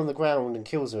him down on the ground and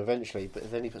kills him eventually, but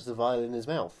then he puts the vial in his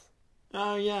mouth.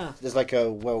 Oh, yeah. There's like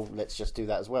let's just do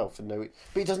that as well for no...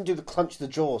 But he doesn't do the clench the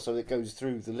jaw so it goes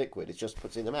through the liquid. It just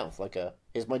puts it in the mouth like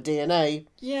here's my DNA.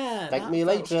 Yeah, Thank that me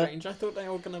felt later. strange. I thought they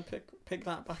were going to pick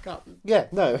that back up. Yeah,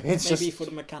 no, it's Maybe just... for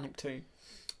the Mechanic 2.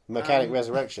 Mechanic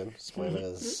Resurrection.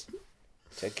 Spoilers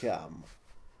to come.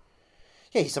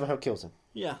 Yeah, he somehow kills him.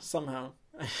 Yeah, somehow.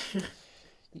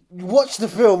 Watch the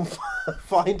film,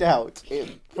 find out.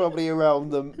 It's probably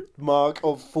around the mark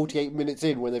of 48 minutes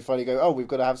in when they finally go, oh, we've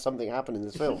got to have something happen in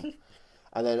this film.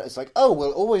 And then it's like, oh,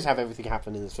 we'll always have everything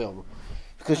happen in this film.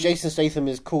 Because Jason Statham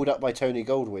is called up by Tony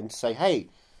Goldwyn to say, hey,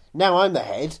 now I'm the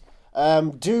head,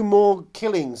 do more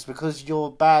killings because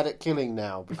you're bad at killing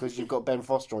now, because you've got Ben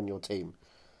Foster on your team.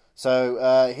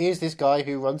 So here's this guy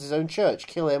who runs his own church.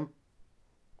 Kill him.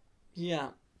 Yeah.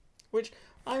 Which...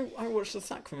 I watched The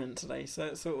Sacrament today, so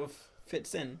it sort of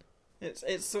fits in.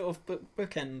 It's sort of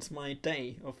bookends my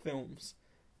day of films.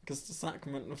 Because The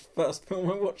Sacrament was the first film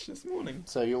I watched this morning.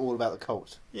 So you're all about the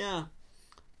cult. Yeah.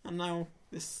 And now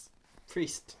this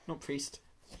priest... Not priest.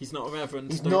 He's not a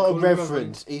reverend. He's Don't not a call him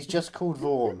reverend. He's just called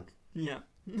Vaughan. Yeah.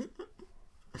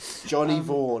 Johnny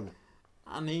Vaughan.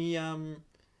 And he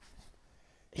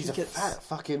He's a gets... fat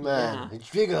fucking man. Yeah. He's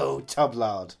big old tub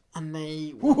lard. And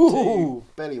they Woohoo!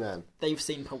 Belly man. They've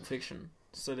seen Pulp Fiction,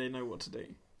 so they know what to do.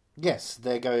 Yes,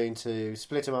 they're going to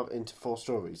split him up into 4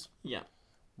 stories. Yeah.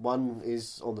 One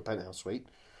is on the penthouse suite.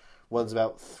 One's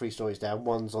about 3 stories down.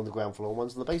 One's on the ground floor.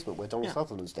 One's in the basement where Donald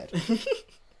Sutherland's dead.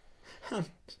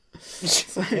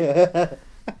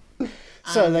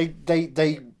 So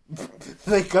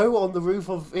they go on the roof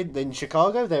of in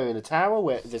Chicago. They're in a tower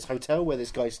where this hotel where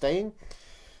this guy's staying,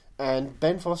 and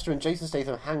Ben Foster and Jason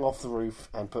Statham hang off the roof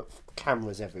and put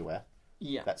cameras everywhere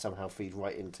Yeah. that somehow feed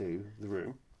right into the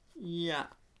room. Yeah.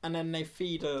 And then they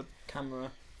feed a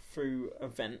camera through a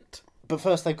vent. But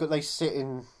first they sit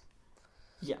in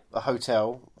Yeah. a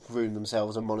hotel room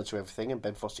themselves and monitor everything, and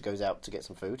Ben Foster goes out to get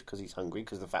some food because he's hungry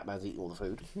because the fat man's eating all the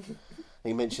food.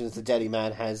 He mentions the deli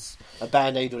man has a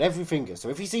band-aid on every finger, so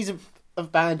if he sees a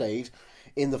band-aid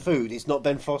in the food, it's not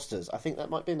Ben Foster's. I think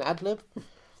that might be an ad-lib.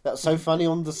 That was so funny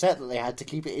on the set that they had to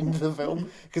keep it into the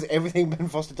film, because everything Ben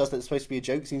Foster does that's supposed to be a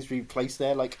joke seems to be placed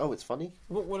there like, oh, it's funny.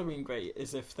 What would have been great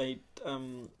is if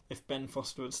if Ben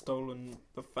Foster had stolen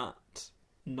the fat,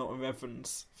 not a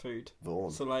reverend's food. Vaughan.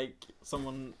 So like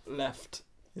someone left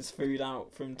his food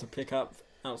out for him to pick up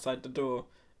outside the door,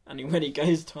 and when he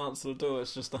goes to answer the door,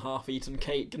 it's just a half-eaten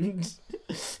cake and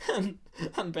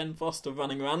Ben Foster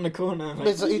running around the corner.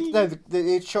 Like,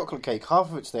 It's chocolate cake.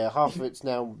 Half of it's there, half of it's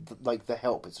now like the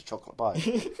help. It's a chocolate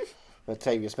pie.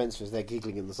 Octavia Spencer is there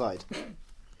giggling in the side.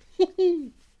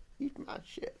 Eat my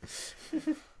shit.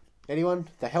 Anyone?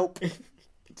 The Help?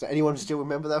 Does anyone still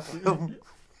remember that film?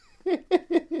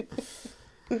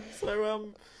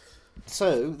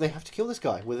 So they have to kill this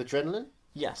guy with adrenaline.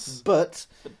 Yes, But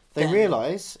they then-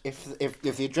 realise if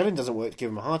the adrenaline doesn't work to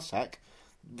give him a heart attack,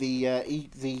 the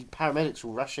paramedics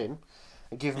will rush in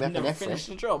and give him and they'll epinephrine, finish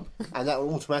the job. and that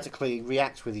will automatically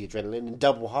react with the adrenaline and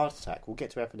double heart attack. We'll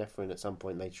get to epinephrine at some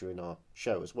point later in our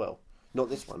show as well. Not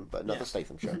this one, but another Yeah.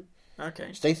 Statham show.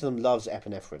 Okay, Statham loves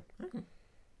epinephrine.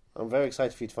 I'm very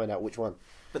excited for you to find out which one.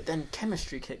 but then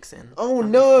chemistry kicks in. Oh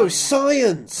and no, we find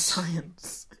science!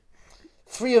 science.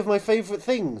 3 of my favourite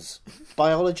things.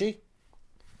 Biology,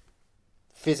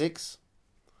 physics,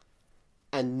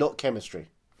 and not chemistry.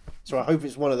 So I hope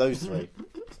it's one of those 3.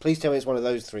 Please tell me it's one of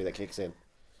those 3 that kicks in.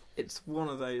 It's one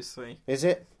of those 3. Is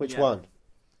it? Which Yeah. one?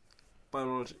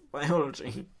 Biology.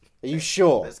 Are you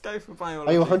sure? Let's go for Are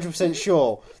biology. you 100%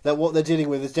 sure that what they're dealing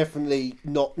with is definitely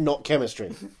not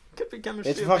chemistry? Could be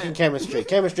chemistry. It's a fucking bit. chemistry.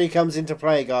 Chemistry comes into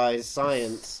play, guys.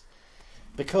 Science.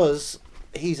 Because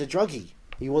he's a druggie.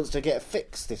 He wants to get a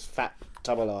fix, this fat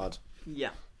tubbalard. Yeah.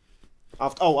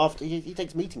 After he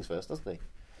takes meetings first, doesn't he?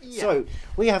 Yeah. So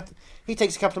he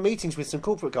takes a couple of meetings with some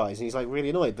corporate guys, and he's like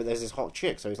really annoyed. But there's this hot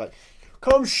chick, so he's like,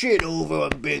 "Come shit over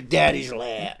on Big Daddy's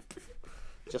lap."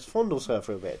 Just fondles her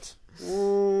for a bit.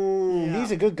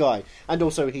 He's a good guy. And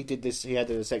also, he did this. He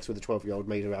had sex with a 12-year-old,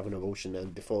 made her have an abortion,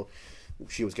 and before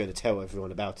she was going to tell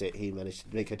everyone about it, he managed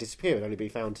to make her disappear and only be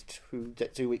found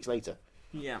 2 weeks later.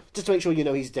 Yeah. Just to make sure you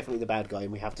know he's definitely the bad guy,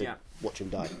 and we have to watch him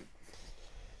die.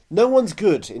 No one's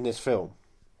good in this film.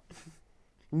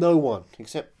 No one,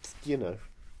 except, there's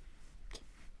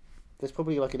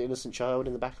probably like an innocent child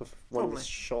in the back of one of the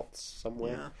shots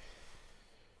somewhere. Yeah.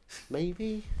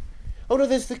 Maybe? Oh no,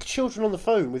 there's the children on the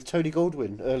phone with Tony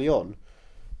Goldwyn early on.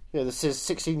 This is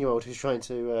 16-year-old who's trying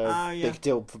to make a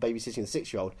deal for babysitting the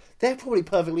 6-year-old. They're probably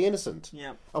perfectly innocent.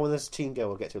 Yeah. Oh, and there's a teen girl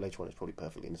we'll get to later on who's probably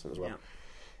perfectly innocent as well. Yeah.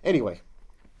 Anyway,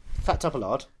 Fat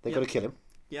Tupperlard, they've got to kill him.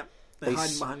 Yep. They're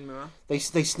hiding behind the mirror. They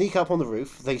sneak up on the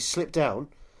roof, they slip down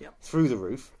through the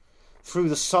roof, through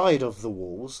the side of the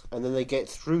walls, and then they get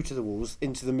through to the walls,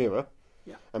 into the mirror,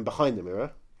 and behind the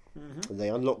mirror, and they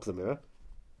unlock the mirror.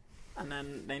 And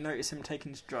then they notice him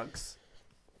taking his drugs.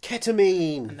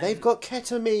 Ketamine! They've got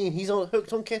ketamine! He's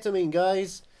hooked on ketamine,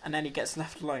 guys! And then he gets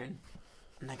left alone.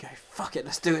 And they go, fuck it,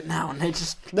 let's do it now. And they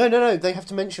just... No, they have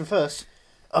to mention first,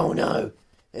 oh no,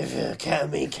 if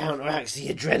ketamine counteracts the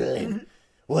adrenaline,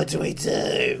 what do we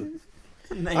do?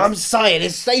 I'm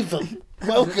Scientist Statham!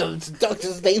 Welcome to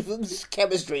Dr. Statham's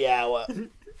Chemistry Hour!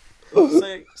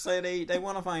 So they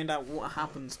want to find out what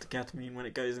happens to ketamine when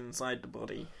it goes inside the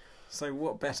body. So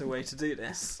what better way to do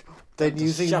this? They're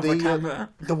using the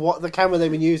camera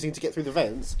they've been using to get through the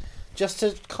vents, just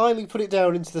to kindly put it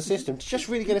down into the system to just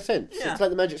really get a sense. Yeah. It's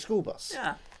like the Magic School Bus.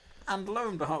 Yeah, and lo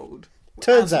and behold,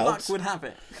 turns out luck would have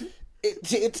it,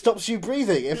 it stops you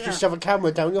breathing if you shove a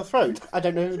camera down your throat. I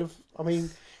don't know who'd have. I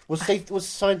mean, was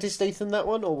Scientist Statham that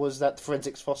one, or was that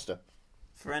Forensics Foster?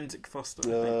 Forensic Foster.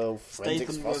 Oh,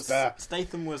 Forensics Foster.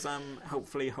 Statham was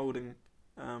hopefully holding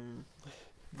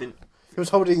He was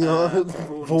holding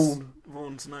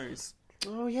Vaughn's nose.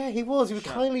 Oh yeah, he was. He was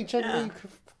kindly, gently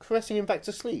caressing him back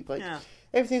to sleep. Like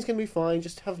everything's going to be fine.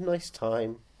 Just have a nice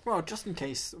time. Well, just in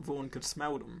case Vaughn could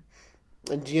smell them.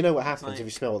 And do you know what happens if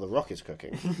you smell what the Rock is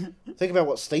cooking? Think about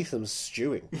what Statham's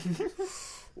stewing.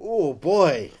 Oh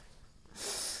boy!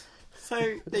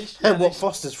 So what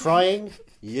Foster's frying?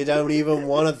 You don't even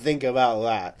want to think about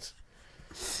that.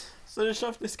 So they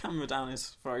shove this camera down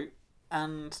his throat.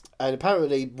 And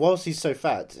apparently, whilst he's so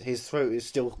fat, his throat is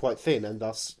still quite thin and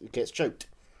thus gets choked.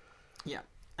 Yeah.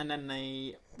 And then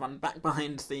they run back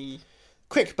behind the...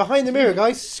 Quick, behind the mirror,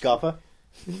 guys! Scarper.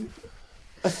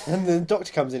 And the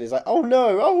doctor comes in and is like, oh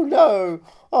no!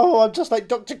 Oh, I'm just like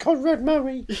Dr. Conrad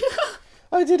Murray.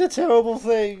 I did a terrible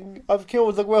thing. I've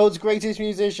killed the world's greatest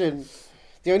musician.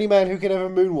 The only man who can ever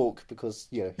moonwalk because,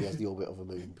 he has the orbit of a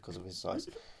moon because of his size.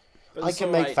 But I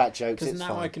can make fat jokes, it's now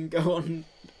fine. I can go on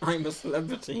I'm a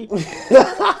Celebrity.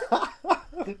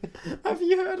 Have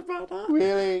you heard about that?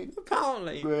 Really?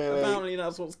 Apparently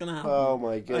that's what's going to happen. Oh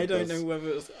my goodness. I don't know whether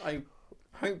it's... I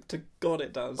hope to God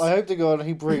it does. I hope to God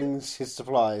he brings his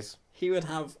supplies. He would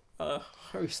have a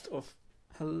host of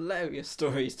hilarious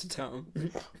stories to tell.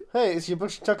 Hey, it's your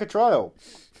Bush Tucker trial.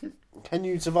 Can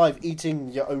you survive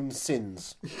eating your own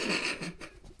sins?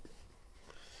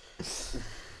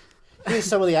 Here's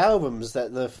some of the albums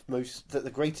that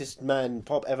the greatest man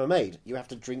pop ever made. You have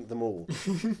to drink them all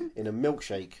in a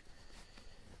milkshake,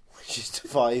 which is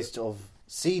devised of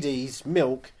CDs,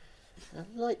 milk, and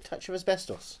a light touch of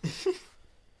asbestos.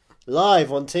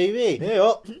 Live on TV. Here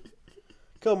up.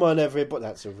 Come on, everybody.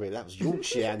 That was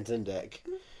Yorkshire Anton Deck.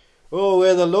 Oh,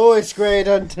 we're the lowest grade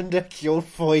Anton Deck you'll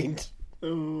find.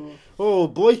 Oh,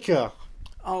 Boyka.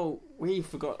 Oh,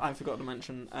 I forgot to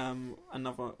mention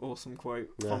another awesome quote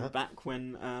from back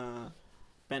when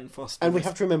Ben Foster... And we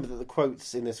have to remember that the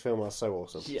quotes in this film are so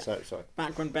awesome. Yeah. So, sorry.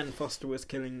 Back when Ben Foster was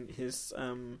killing his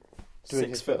Doing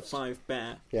his 6'5"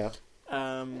 bear. Yeah.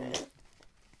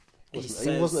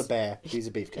 He wasn't a bear, he's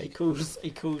a beefcake.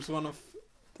 He calls one of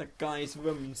the guy's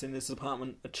rooms in his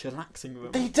apartment a chillaxing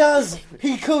room. He does!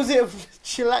 He calls it a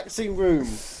chillaxing room.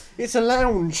 It's a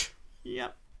lounge. Yeah.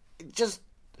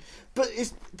 But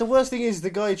the worst thing is the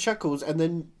guy chuckles and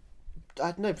then,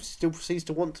 I don't know, still proceeds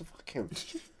to want to fuck him.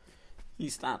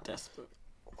 He's that desperate.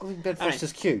 I mean, Ben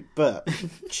Foster's cute, but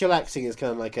chillaxing is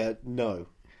kind of like a no.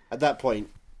 At that point,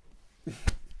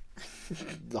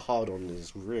 the hard-on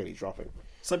is really dropping.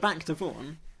 So back to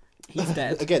Vaughn. He's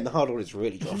dead. Again, the hard-on is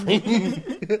really dropping.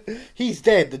 He's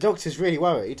dead. The doctor's really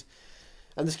worried.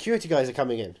 And the security guys are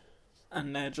coming in.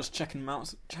 and they're just checking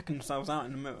themselves out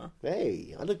in the mirror.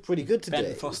 Hey, I look pretty good today.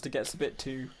 Ben Foster gets a bit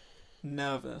too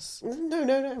nervous.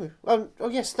 No. Oh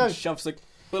yes, no. He shoves a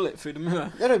bullet through the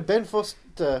mirror. No. Ben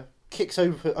Foster kicks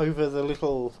over the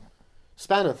little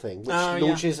spanner thing, which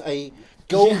launches a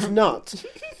gold nut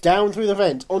down through the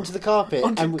vent onto the carpet.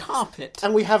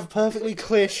 And we have a perfectly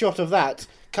clear shot of that.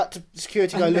 Cut to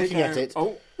security guy looking at it.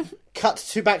 Oh.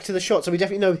 Cut back to the shot, so we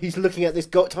definitely know he's looking at this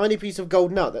tiny piece of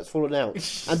gold nut that's fallen out.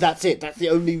 And that's it. That's the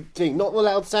only thing. Not the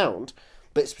loud sound,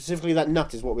 but specifically that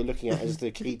nut is what we're looking at as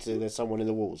the key to there's someone in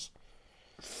the walls.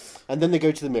 And then they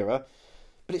go to the mirror,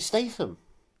 but it's Statham.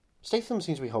 Statham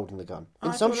seems to be holding the gun.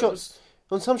 On some shots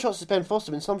it's Ben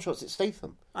Foster, in some shots it's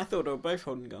Statham. I thought they were both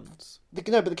holding guns.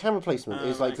 No, but the camera placement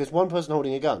is like there's one person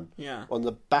holding a gun on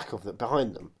the back of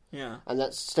behind them. Yeah. And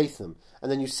that's Statham.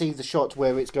 And then you see the shot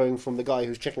where it's going from the guy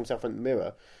who's checking himself in the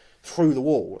mirror through the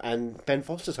wall, and Ben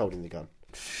Foster's holding the gun.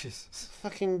 Jesus.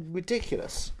 Fucking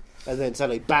ridiculous. And then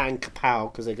suddenly, bang,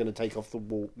 kapow, because they're going to take off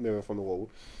the mirror from the wall.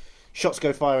 Shots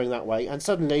go firing that way, and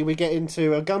suddenly we get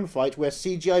into a gunfight where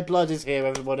CGI blood is here,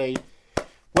 everybody.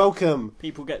 Welcome.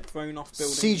 People get thrown off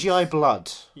buildings. CGI blood.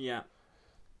 Yeah.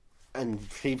 And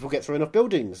people get thrown off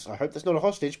buildings. I hope that's not a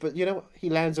hostage, but you know what? He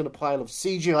lands on a pile of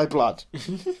CGI blood.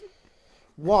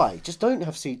 Why? Just don't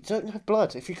have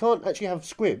blood. If you can't actually have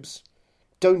squibs,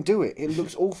 don't do it. It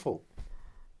looks awful.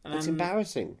 It's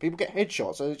embarrassing. People get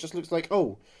headshots and it just looks like,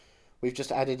 oh, we've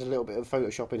just added a little bit of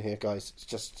Photoshop in here, guys. It's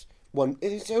just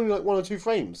it's only like 1 or 2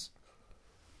 frames.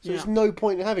 So there's no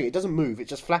point in having it. It doesn't move, it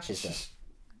just flashes there.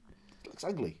 It looks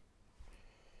ugly.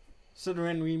 So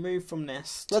then we move from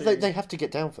this to... No, they have to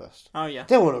get down first. Oh, yeah.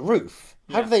 They're on a roof.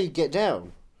 How do they get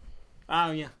down?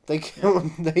 Oh, yeah. They get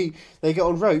on, they get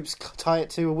on ropes, tie it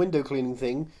to a window cleaning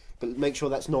thing, but make sure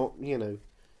that's not,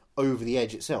 over the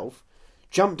edge itself.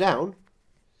 Jump down,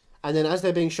 and then as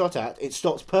they're being shot at, it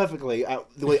stops perfectly at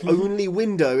the only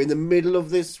window in the middle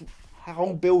of this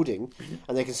whole building,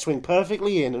 and they can swing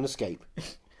perfectly in and escape.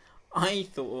 I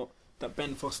thought that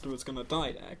Ben Foster was going to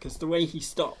die there, because the way he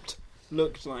stopped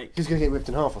looked like... He's going to get ripped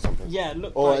in half or something. Yeah,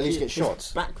 looked or like at least get shot.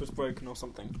 His back was broken or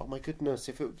something. Oh my goodness,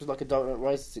 if it was like a Dark Knight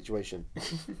Rises situation.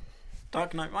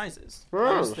 Dark Knight Rises? Yes.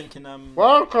 I was thinking...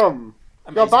 Welcome!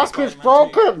 Your back is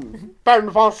broken, Ben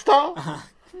Foster!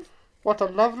 What a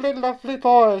lovely, lovely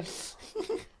voice.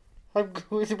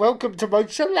 Welcome to my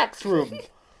chillax room.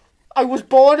 I was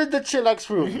born in the chillax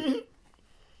room.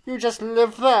 You just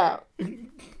live there.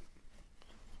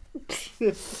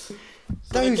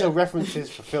 Those are references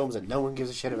for films that no one gives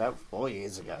a shit about 4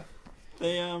 years ago.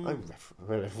 I'm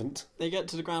relevant. They get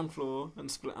to the ground floor and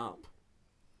split up.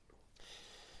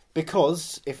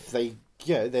 Because if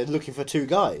they're looking for 2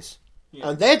 guys. Yeah.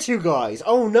 And they're 2 guys.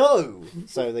 Oh no!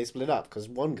 So they split up because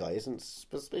one guy isn't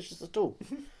suspicious at all.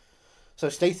 So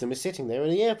Statham is sitting there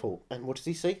in the airport, and what does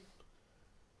he see?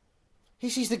 He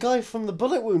sees the guy from the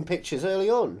bullet wound pictures early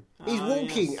on. He's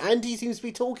walking, and he seems to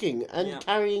be talking and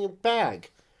carrying a bag.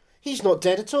 He's not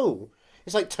dead at all.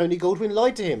 It's like Tony Goldwyn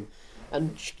lied to him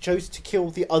and chose to kill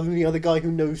the only other guy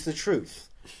who knows the truth.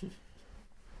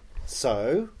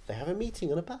 So they have a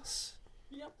meeting on a bus.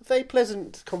 Yep. A very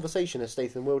pleasant conversation, as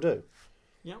Statham will do.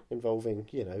 Yep. Involving,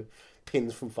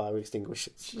 pins from fire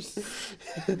extinguishers.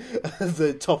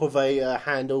 The top of a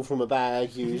handle from a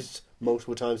bag used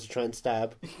multiple times to try and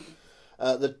stab.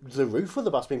 The roof of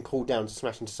the bus being pulled down to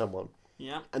smash into someone.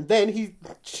 Yeah. And then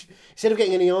instead of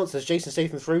getting any answers, Jason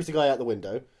Statham throws the guy out the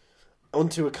window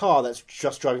onto a car that's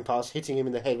just driving past, hitting him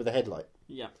in the head with a headlight.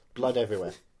 Yeah. Blood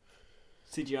everywhere.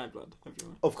 CGI blood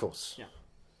everywhere. Of course. Yeah.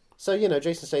 So,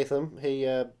 Jason Statham,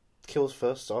 he kills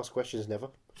first, asks questions never.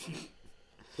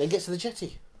 Then gets to the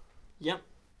jetty. Yep.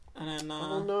 And then...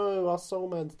 Oh no, our soul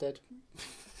man's dead.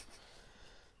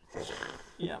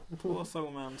 Yeah, poor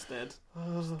soul man's dead.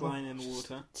 Just lying in the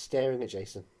water. Staring at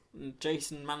Jason. And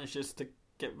Jason manages to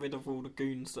get rid of all the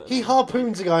goons. He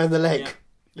harpoons a guy in the leg.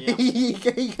 Yeah. He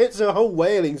gets a whole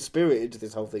whaling spirit into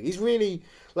this whole thing. He's really...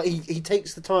 he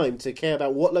takes the time to care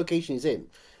about what location he's in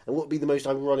and what would be the most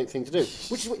ironic thing to do.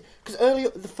 Which is... Because earlier,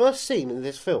 the first scene in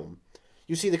this film,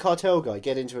 you see the cartel guy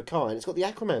get into a car and it's got the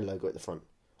Aquaman logo at the front.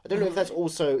 I don't know if that's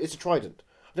also... It's a trident.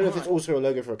 I don't know if it's also a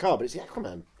logo for a car, but it's the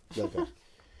Aquaman logo.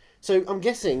 So I'm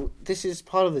guessing this is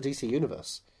part of the DC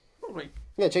universe. Probably.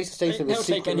 Yeah, Jason Statham is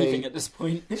secretly... They'll take anything at this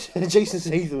point. Jason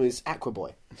Statham is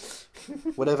Aquaboy.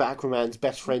 Whatever Aquaman's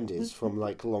best friend is from,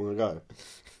 long ago.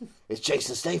 It's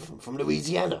Jason Statham from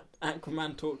Louisiana.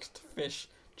 Aquaman talks to fish.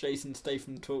 Jason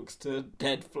Statham talks to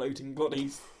dead floating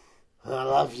bodies. I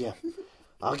love you.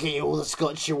 I'll get you all the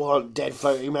scotch you want, dead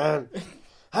floating man.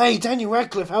 Hey, Daniel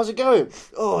Radcliffe, how's it going?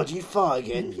 Oh, do you fart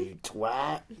again, you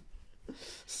twat?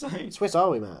 So Swiss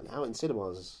Army Man out in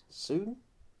cinemas soon.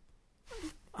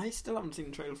 I still haven't seen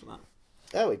the trailer for that.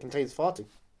 Oh, it contains farting.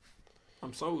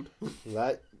 I'm sold.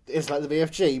 That is like the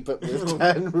BFG, but with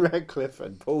Dan Radcliffe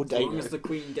and Paul As long Dano. as the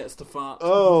Queen gets to fart.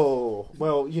 Oh,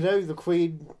 well, you know the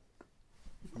Queen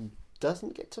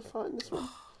doesn't get to fart in this one,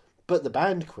 but the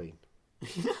band Queen,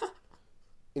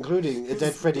 including a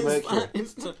dead Freddie Mercury.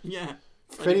 Yeah.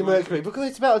 Freddie Mercury, because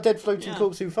it's about a dead floating Yeah.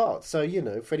 corpse who farts. So, you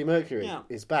know, Freddie Mercury Yeah.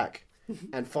 is back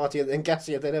and fartier and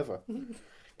gassier than ever.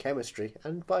 Chemistry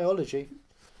and biology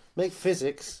make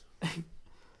physics.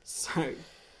 So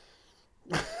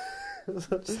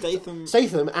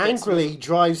Statham angrily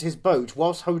drives his boat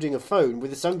whilst holding a phone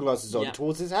with his sunglasses on Yeah.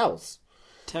 towards his house.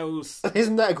 tells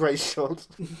Isn't that a great shot?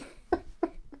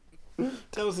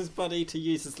 his buddy to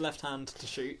use his left hand to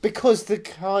shoot. Because the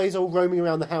guys all roaming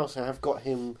around the house have got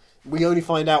him. We only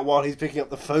find out while he's picking up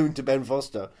the phone to Ben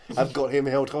Foster. Have got him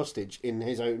held hostage in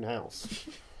his own house.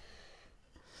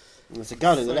 And there's a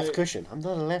gun in the left cushion. I'm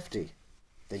not a lefty.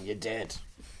 Then you're dead.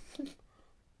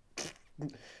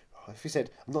 If he said,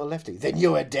 I'm not a lefty, then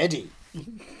you're a deadie.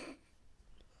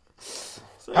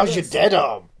 So How's your dead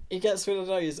arm? He gets rid of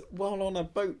those while on a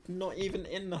boat, not even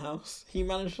in the house. He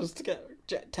manages to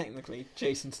technically,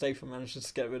 Jason Statham manages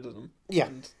to get rid of them. Yeah.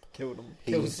 And kill them.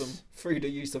 Kills them through the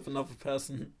use of another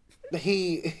person.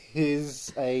 He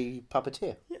is a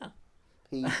puppeteer. Yeah.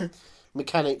 He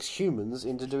mechanics humans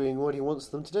into doing what he wants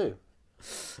them to do.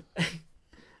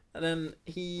 And then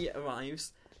he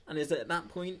arrives, and is it at that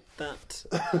point that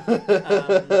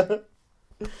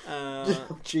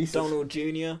Jesus. Donald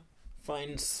Jr.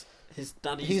 finds his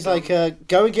daddy's He's gun? like,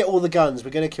 go and get all the guns.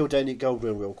 We're going to kill Danny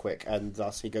Goldwyn real quick. And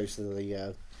thus he goes to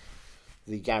the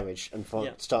garage and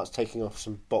starts taking off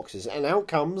some boxes. And out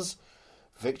comes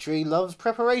Victory Loves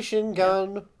Preparation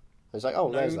gun. Yeah. It's like, oh,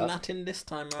 no there's that. Latin this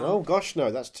time round. Oh, gosh, no.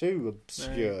 That's too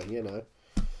obscure, you know.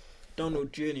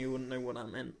 Donald Jr. wouldn't know what that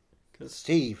meant.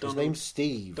 Steve. His name's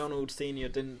Steve. Donald Sr.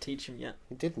 didn't teach him yet.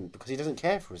 He didn't, because he doesn't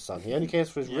care for his son. He only cares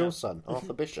for his real son,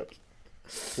 Arthur Bishop.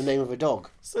 The name of a dog.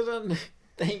 So then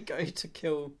they go to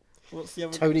kill... What's the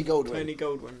other... Tony Goldwyn. Tony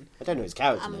Goldwyn. I don't know his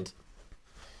character name.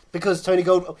 Because Tony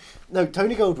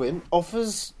Goldwyn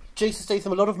offers Jason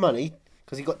Statham a lot of money,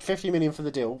 because he got $50 million for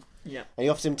the deal. Yeah. And he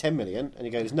offers him $10 million, and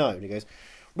he goes, no. And he goes,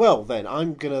 well, then,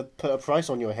 I'm going to put a price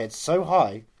on your head so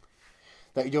high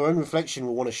that your own reflection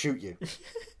will want to shoot you.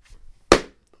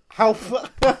 How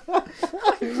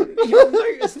You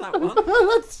noticed that one?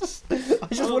 I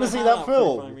just want to see that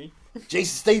film. Jason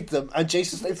Statham and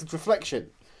Jason Statham's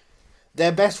reflection.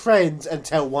 They're best friends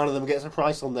until one of them gets a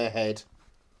price on their head.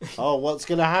 Oh, what's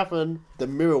going to happen? The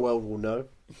mirror world will know.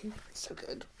 So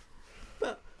good.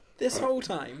 But this whole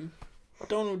time,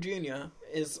 Donald Jr.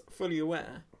 is fully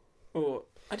aware, or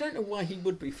I don't know why he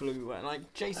would be fully aware.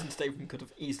 Like, Jason Statham could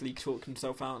have easily talked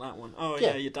himself out of that one. Oh,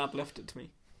 yeah, your dad left it to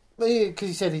me. Because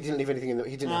he said he didn't leave anything in.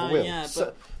 He didn't have a will. Yeah,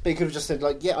 but he could have just said,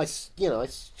 like, yeah, I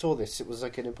saw this. It was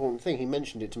like an important thing. He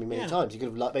mentioned it to me many times. He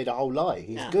could have made a whole lie.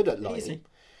 He's good at lying. Easy.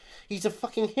 He's a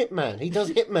fucking hitman. He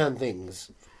does hitman things.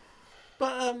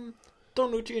 But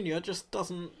Donald Jr. just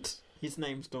doesn't. His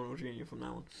name's Donald Jr. from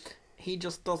now on. He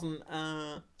just doesn't.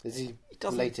 Is he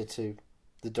related to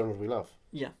the Donald we love?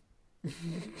 Yeah.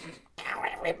 Hello,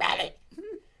 everybody.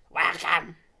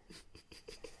 Welcome.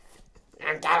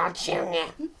 I'm Donald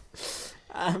Jr.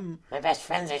 My best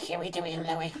friends are Huey, Dewey, and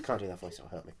Louie. I can't do that voice, it'll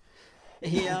hurt me.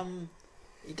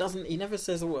 He doesn't. He never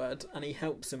says a word, and he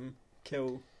helps him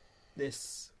kill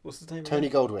this. What's his name? Tony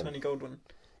Goldwyn. Tony Goldwyn.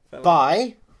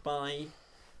 By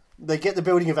they get the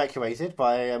building evacuated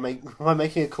by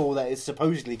making a call that is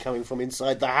supposedly coming from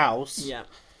inside the house. Yeah.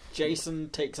 Jason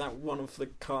takes out one of the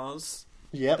cars.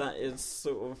 Yep. That is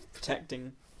sort of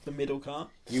protecting the middle car.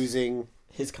 Using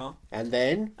his car. And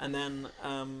then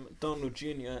Donald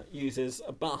Jr. uses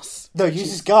a bus. No,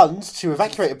 uses guns to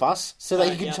evacuate a bus so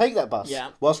that he can take that bus. Yeah.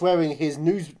 Whilst wearing his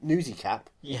newsy cap.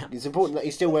 Yeah. It's important that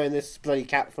he's still wearing this bloody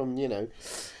cap from,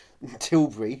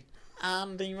 Tilbury.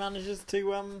 And he manages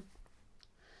to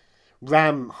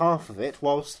ram half of it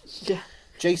whilst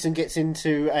Jason gets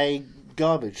into a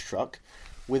garbage truck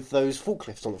with those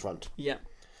forklifts on the front. Yeah.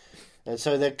 And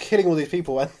so they're killing all these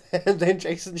people, and then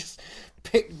Jason just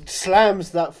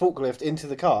slams that forklift into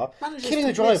the car, killing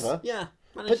the driver.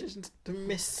 Manages to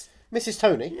miss Mrs.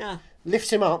 Tony. Yeah.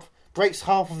 Lifts him up, breaks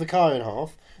half of the car in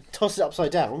half, tosses it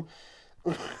upside down,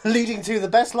 leading to the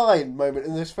best line moment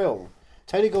in this film.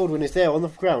 Tony Goldwyn is there on the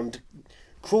ground,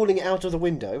 crawling out of the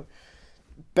window.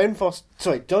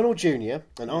 Donald Jr.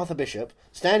 and Arthur Bishop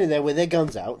standing there with their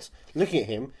guns out, looking at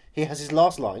him. He has his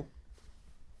last line.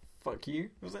 Fuck you,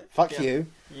 was it? Fuck you.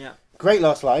 Yeah. Great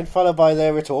last line, followed by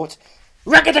their retort.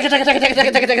 for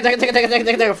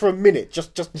a minute,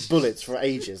 just bullets for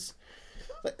ages.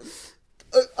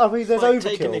 I mean, there's Like,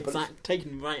 overkill.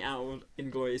 taken right out of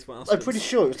Inglourious Basterds. I'm pretty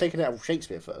sure it was taken out of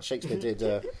Shakespeare first. Shakespeare did.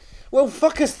 Well,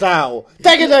 fuckest thou!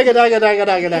 Dagger, dagger, dagger, dagger,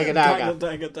 dagger, dagger,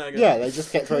 dagger. Dagger. Yeah, they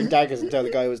just kept throwing daggers until the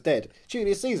guy was dead.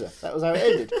 Julius Caesar. That was how it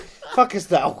ended. Fuckest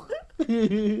thou!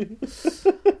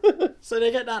 So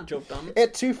they get that job done,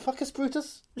 Et tu fuckest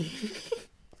Brutus?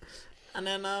 and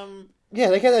then Yeah,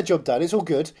 they get that job done. It's all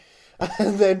good.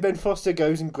 And then Ben Foster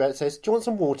goes and says, "Do you want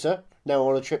some water?" Now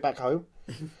on a trip back home.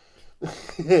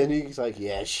 And he's like,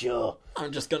 "Yeah, sure."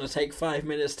 I'm just gonna take 5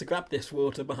 minutes to grab this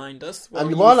water behind us.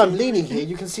 And while I'm leaning here,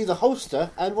 you can see the holster.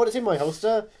 And what is in my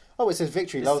holster? Oh, it says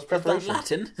 "Victory Loves Is that Preparation."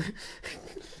 Latin?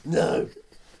 No,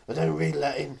 I don't read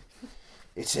Latin.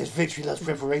 It says "Victory Loves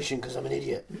Preparation" because I'm an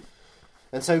idiot.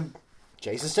 And so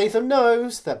Jason Statham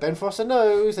knows that Ben Foster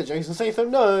knows that Jason Statham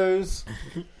knows.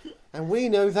 And we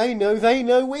know, they know, they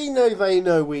know, we know, they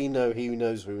know, we know, he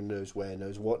knows, who knows, where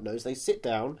knows, what knows. They sit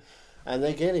down and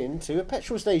they get into a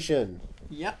petrol station.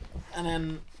 Yep. And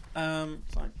then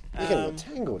sorry. You're getting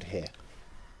tangled here.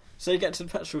 So you get to the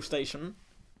petrol station.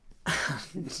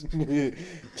 Do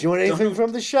you want anything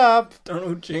from the shop?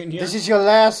 Donald Jr. This is your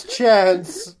last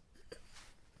chance.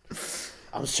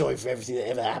 I'm sorry for everything that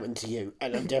ever happened to you,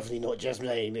 and I'm definitely not just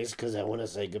saying this because I want to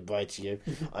say goodbye to you.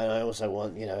 And I also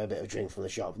want, a bit of drink from the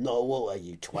shop. Not water,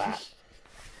 you twat.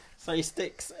 So he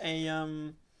sticks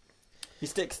the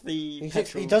He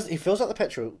petrol. He fills up the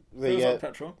petrol. Fills up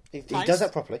petrol. He Nice. does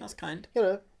that properly. That's kind.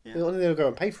 Yeah. Yeah. They'll go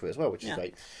and pay for it as well, which is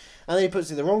great. And then he puts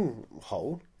it in the wrong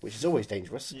hole, which is always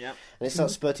dangerous. Yeah. And it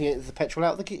starts spurting the petrol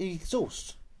out the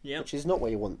exhaust. Yeah. Which is not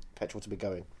where you want petrol to be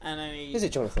going. And then he... Is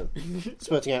it, Jonathan?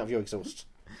 Spurting out of your exhaust.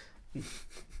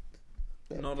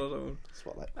 Not at all.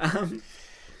 Spotlight. And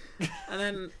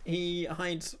then he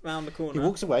hides round the corner. He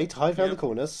walks away, hides round the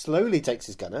corner, slowly takes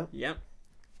his gun out, Yep.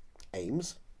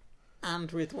 aims.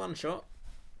 And with one shot,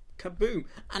 kaboom!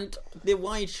 And the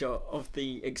wide shot of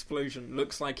the explosion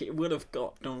looks like it would have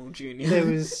got Donald Jr. There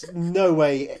was no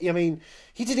way. I mean,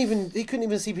 he couldn't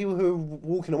even see people who were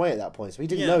walking away at that point, so he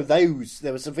didn't know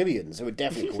there were civilians who were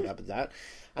definitely caught up in that.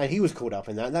 And he was caught up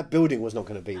in that, and that building was not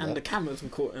going to be there. And the cameras were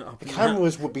caught up. The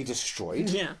cameras would be destroyed.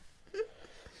 Yeah.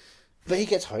 But he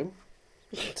gets home,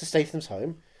 to Statham's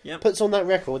home, Yep. puts on that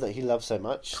record that he loves so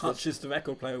much. Touches the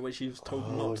record player, which he was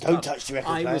told not to don't touch the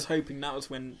record I player. was hoping that was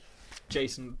when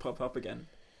Jason would pop up again.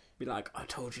 Be like, I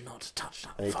told you not to touch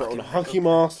that. And he put on a fucking hockey record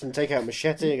mask and take out a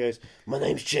machete and goes, "My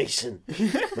name's Jason.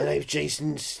 My name's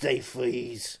Jason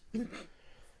Statham.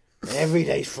 Every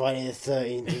day's Friday the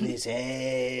 13th in this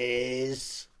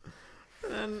ass."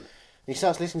 And He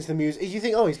starts listening to the music. You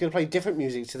think, he's going to play different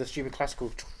music to the stupid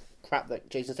classical crap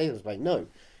that Jason Statham's playing. No.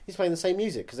 He's playing the same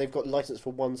music because they've got license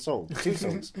for one song. 2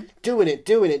 songs. Doing it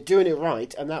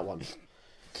right, and that one.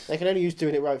 They can only use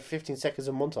Doing It Right for 15 seconds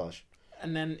of montage.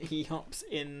 And then he hops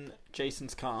in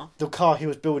Jason's car The car he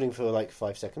was building for like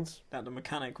 5 seconds. that the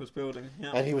mechanic was building.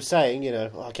 Yeah. And he was saying,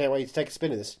 I can't wait to take a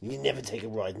spin in this. You never take a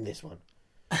ride in this one.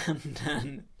 And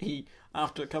then he,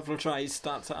 after a couple of tries,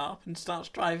 starts it up and starts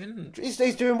driving. He's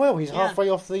doing well. He's halfway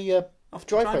off the Off the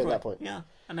driveway at that point. Yeah.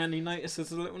 And then he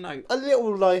notices a little note. A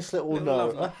little nice little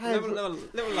note. Love, A little love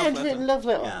handwritten love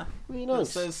letter. Yeah. Really It nice.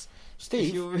 says, Steve,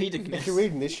 if you're reading this, if you're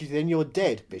reading this, then you're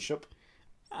dead, Bishop.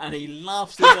 and he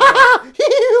laughs his off.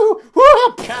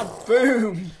 Whoop!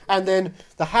 Kaboom! And then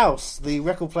the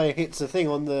record player hits a thing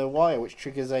on the wire which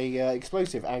triggers a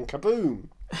explosive, and kaboom!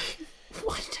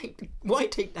 Why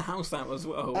take the house out as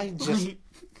well?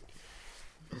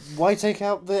 Why take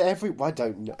out I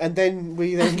don't know. And then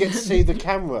we get to see the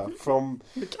camera from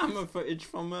the camera footage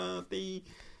from the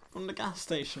gas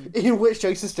station. in which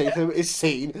Jason Statham is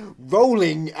seen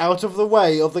rolling out of the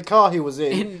way of the car he was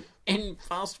in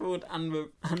fast forward and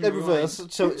reverse.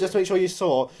 So just to make sure you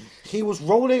saw, he was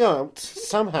rolling out.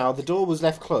 Somehow the door was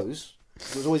left closed.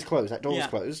 It was always closed. That door was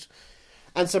closed,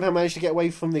 and somehow managed to get away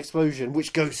from the explosion,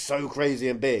 which goes so crazy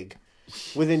and big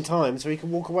within time, so he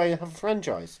can walk away and have a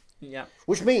franchise. Yeah.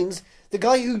 Which means the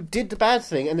guy who did the bad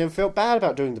thing and then felt bad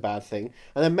about doing the bad thing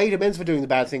and then made amends for doing the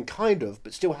bad thing, kind of,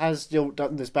 but still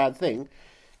done this bad thing,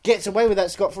 gets away with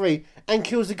that scot-free and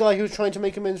kills the guy who was trying to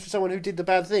make amends for someone who did the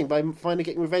bad thing by finally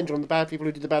getting revenge on the bad people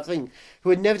who did the bad thing,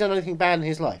 who had never done anything bad in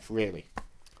his life, really.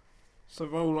 So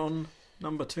roll on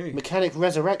number 2. Mechanic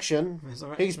Resurrection.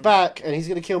 He's back and he's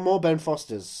going to kill more Ben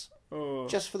Fosters. Oh.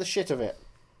 Just for the shit of it.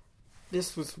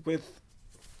 This was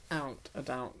without a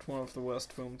doubt one of the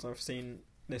worst films I've seen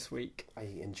this week. I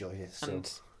enjoy it still.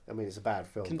 And I mean, it's a bad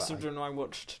film, considering I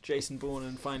watched Jason Bourne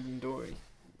and Finding Dory.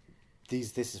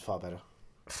 this is far better.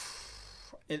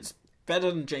 It's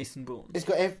better than Jason Bourne.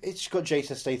 It's got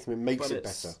Jason Statham. It makes it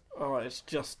better. Alright, it's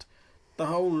just the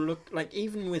whole look. Like,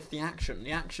 even with the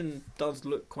action does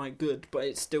look quite good, but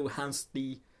it still has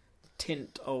the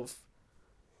tint of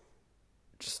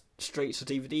just straight to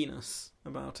DVD-ness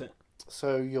about it.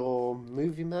 So you're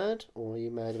movie mad, or are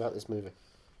you mad about this movie?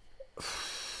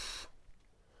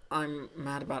 I'm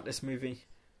mad about this movie.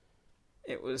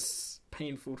 It was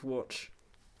painful to watch.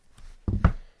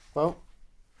 Well,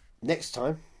 next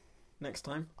time,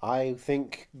 I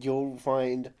think you'll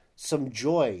find some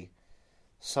joy,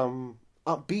 some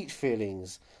upbeat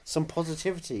feelings, some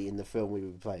positivity in the film we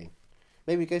were playing.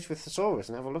 Maybe go to a thesaurus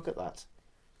and have a look at that.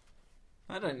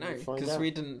 I don't know, because we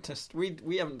didn't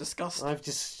we haven't discussed. I've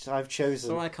chosen.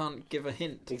 So I can't give a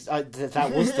hint.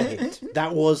 That was the hint.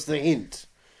 That was the hint.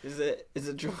 Is it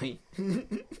joy?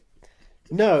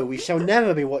 No, we shall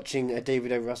never be watching a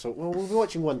David O. Russell. Well, we'll be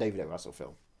watching one David O. Russell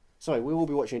film. Sorry, we will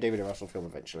be watching a David O. Russell film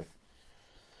eventually.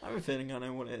 I have a feeling I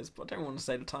know what it is, but I don't want to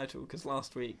say the title because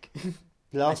last week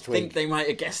I think they might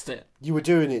have guessed it. You were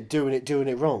doing it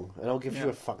wrong, and I'll give you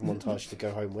a fuck montage to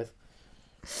go home with.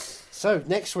 So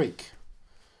next week,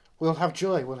 we'll have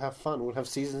joy, we'll have fun, we'll have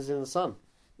Seasons in the Sun.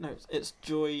 No, it's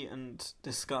joy and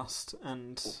disgust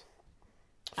and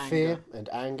fear and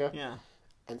anger,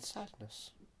 and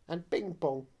sadness and bing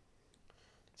bong.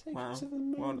 Wow,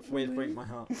 way to break my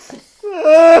heart.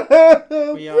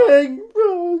 Bing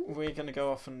bong. We're gonna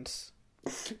go off and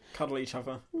cuddle each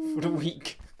other for the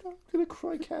week. I'm gonna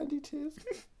cry candy tears.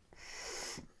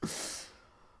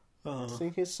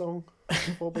 Sing his song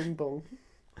for Bing Bong.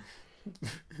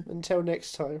 Until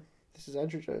next time, this is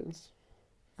Andrew Jones.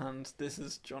 And this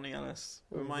is Johnny Ellis,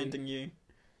 reminding you,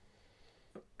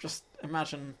 just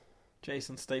imagine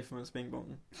Jason Statham as Bing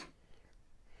Bong.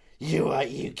 You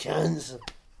cunts.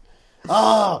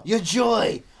 Ah, your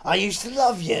joy. I used to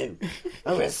love you.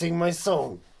 I'm going to sing my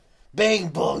song. Bing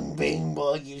bong,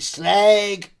 you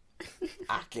slag.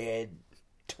 Fucking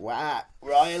twat.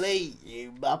 Riley,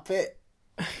 you muppet.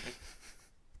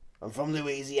 I'm from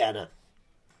Louisiana.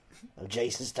 I'm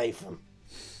Jason Statham.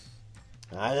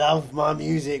 I love my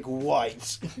music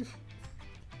white.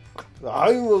 The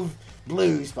home of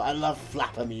blues, but I love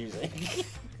flapper music.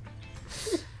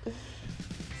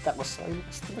 That was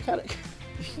Silence the Mechanic.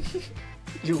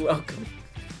 You're welcome.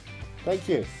 Thank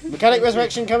you. Mechanic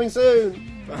Resurrection coming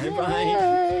soon. Bye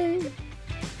bye.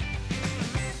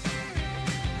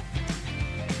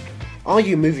 Are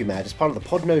You Movie Mad is part of the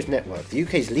Podnose Network, the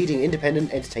UK's leading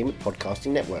independent entertainment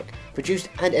podcasting network. Produced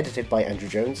and edited by Andrew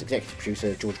Jones, executive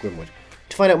producer George Grimwood.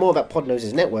 To find out more about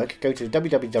Podnose's network, go to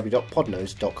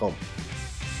www.podnose.com.